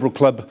National Liberal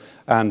Club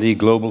and the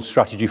Global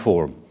Strategy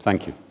Forum.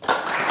 Thank you.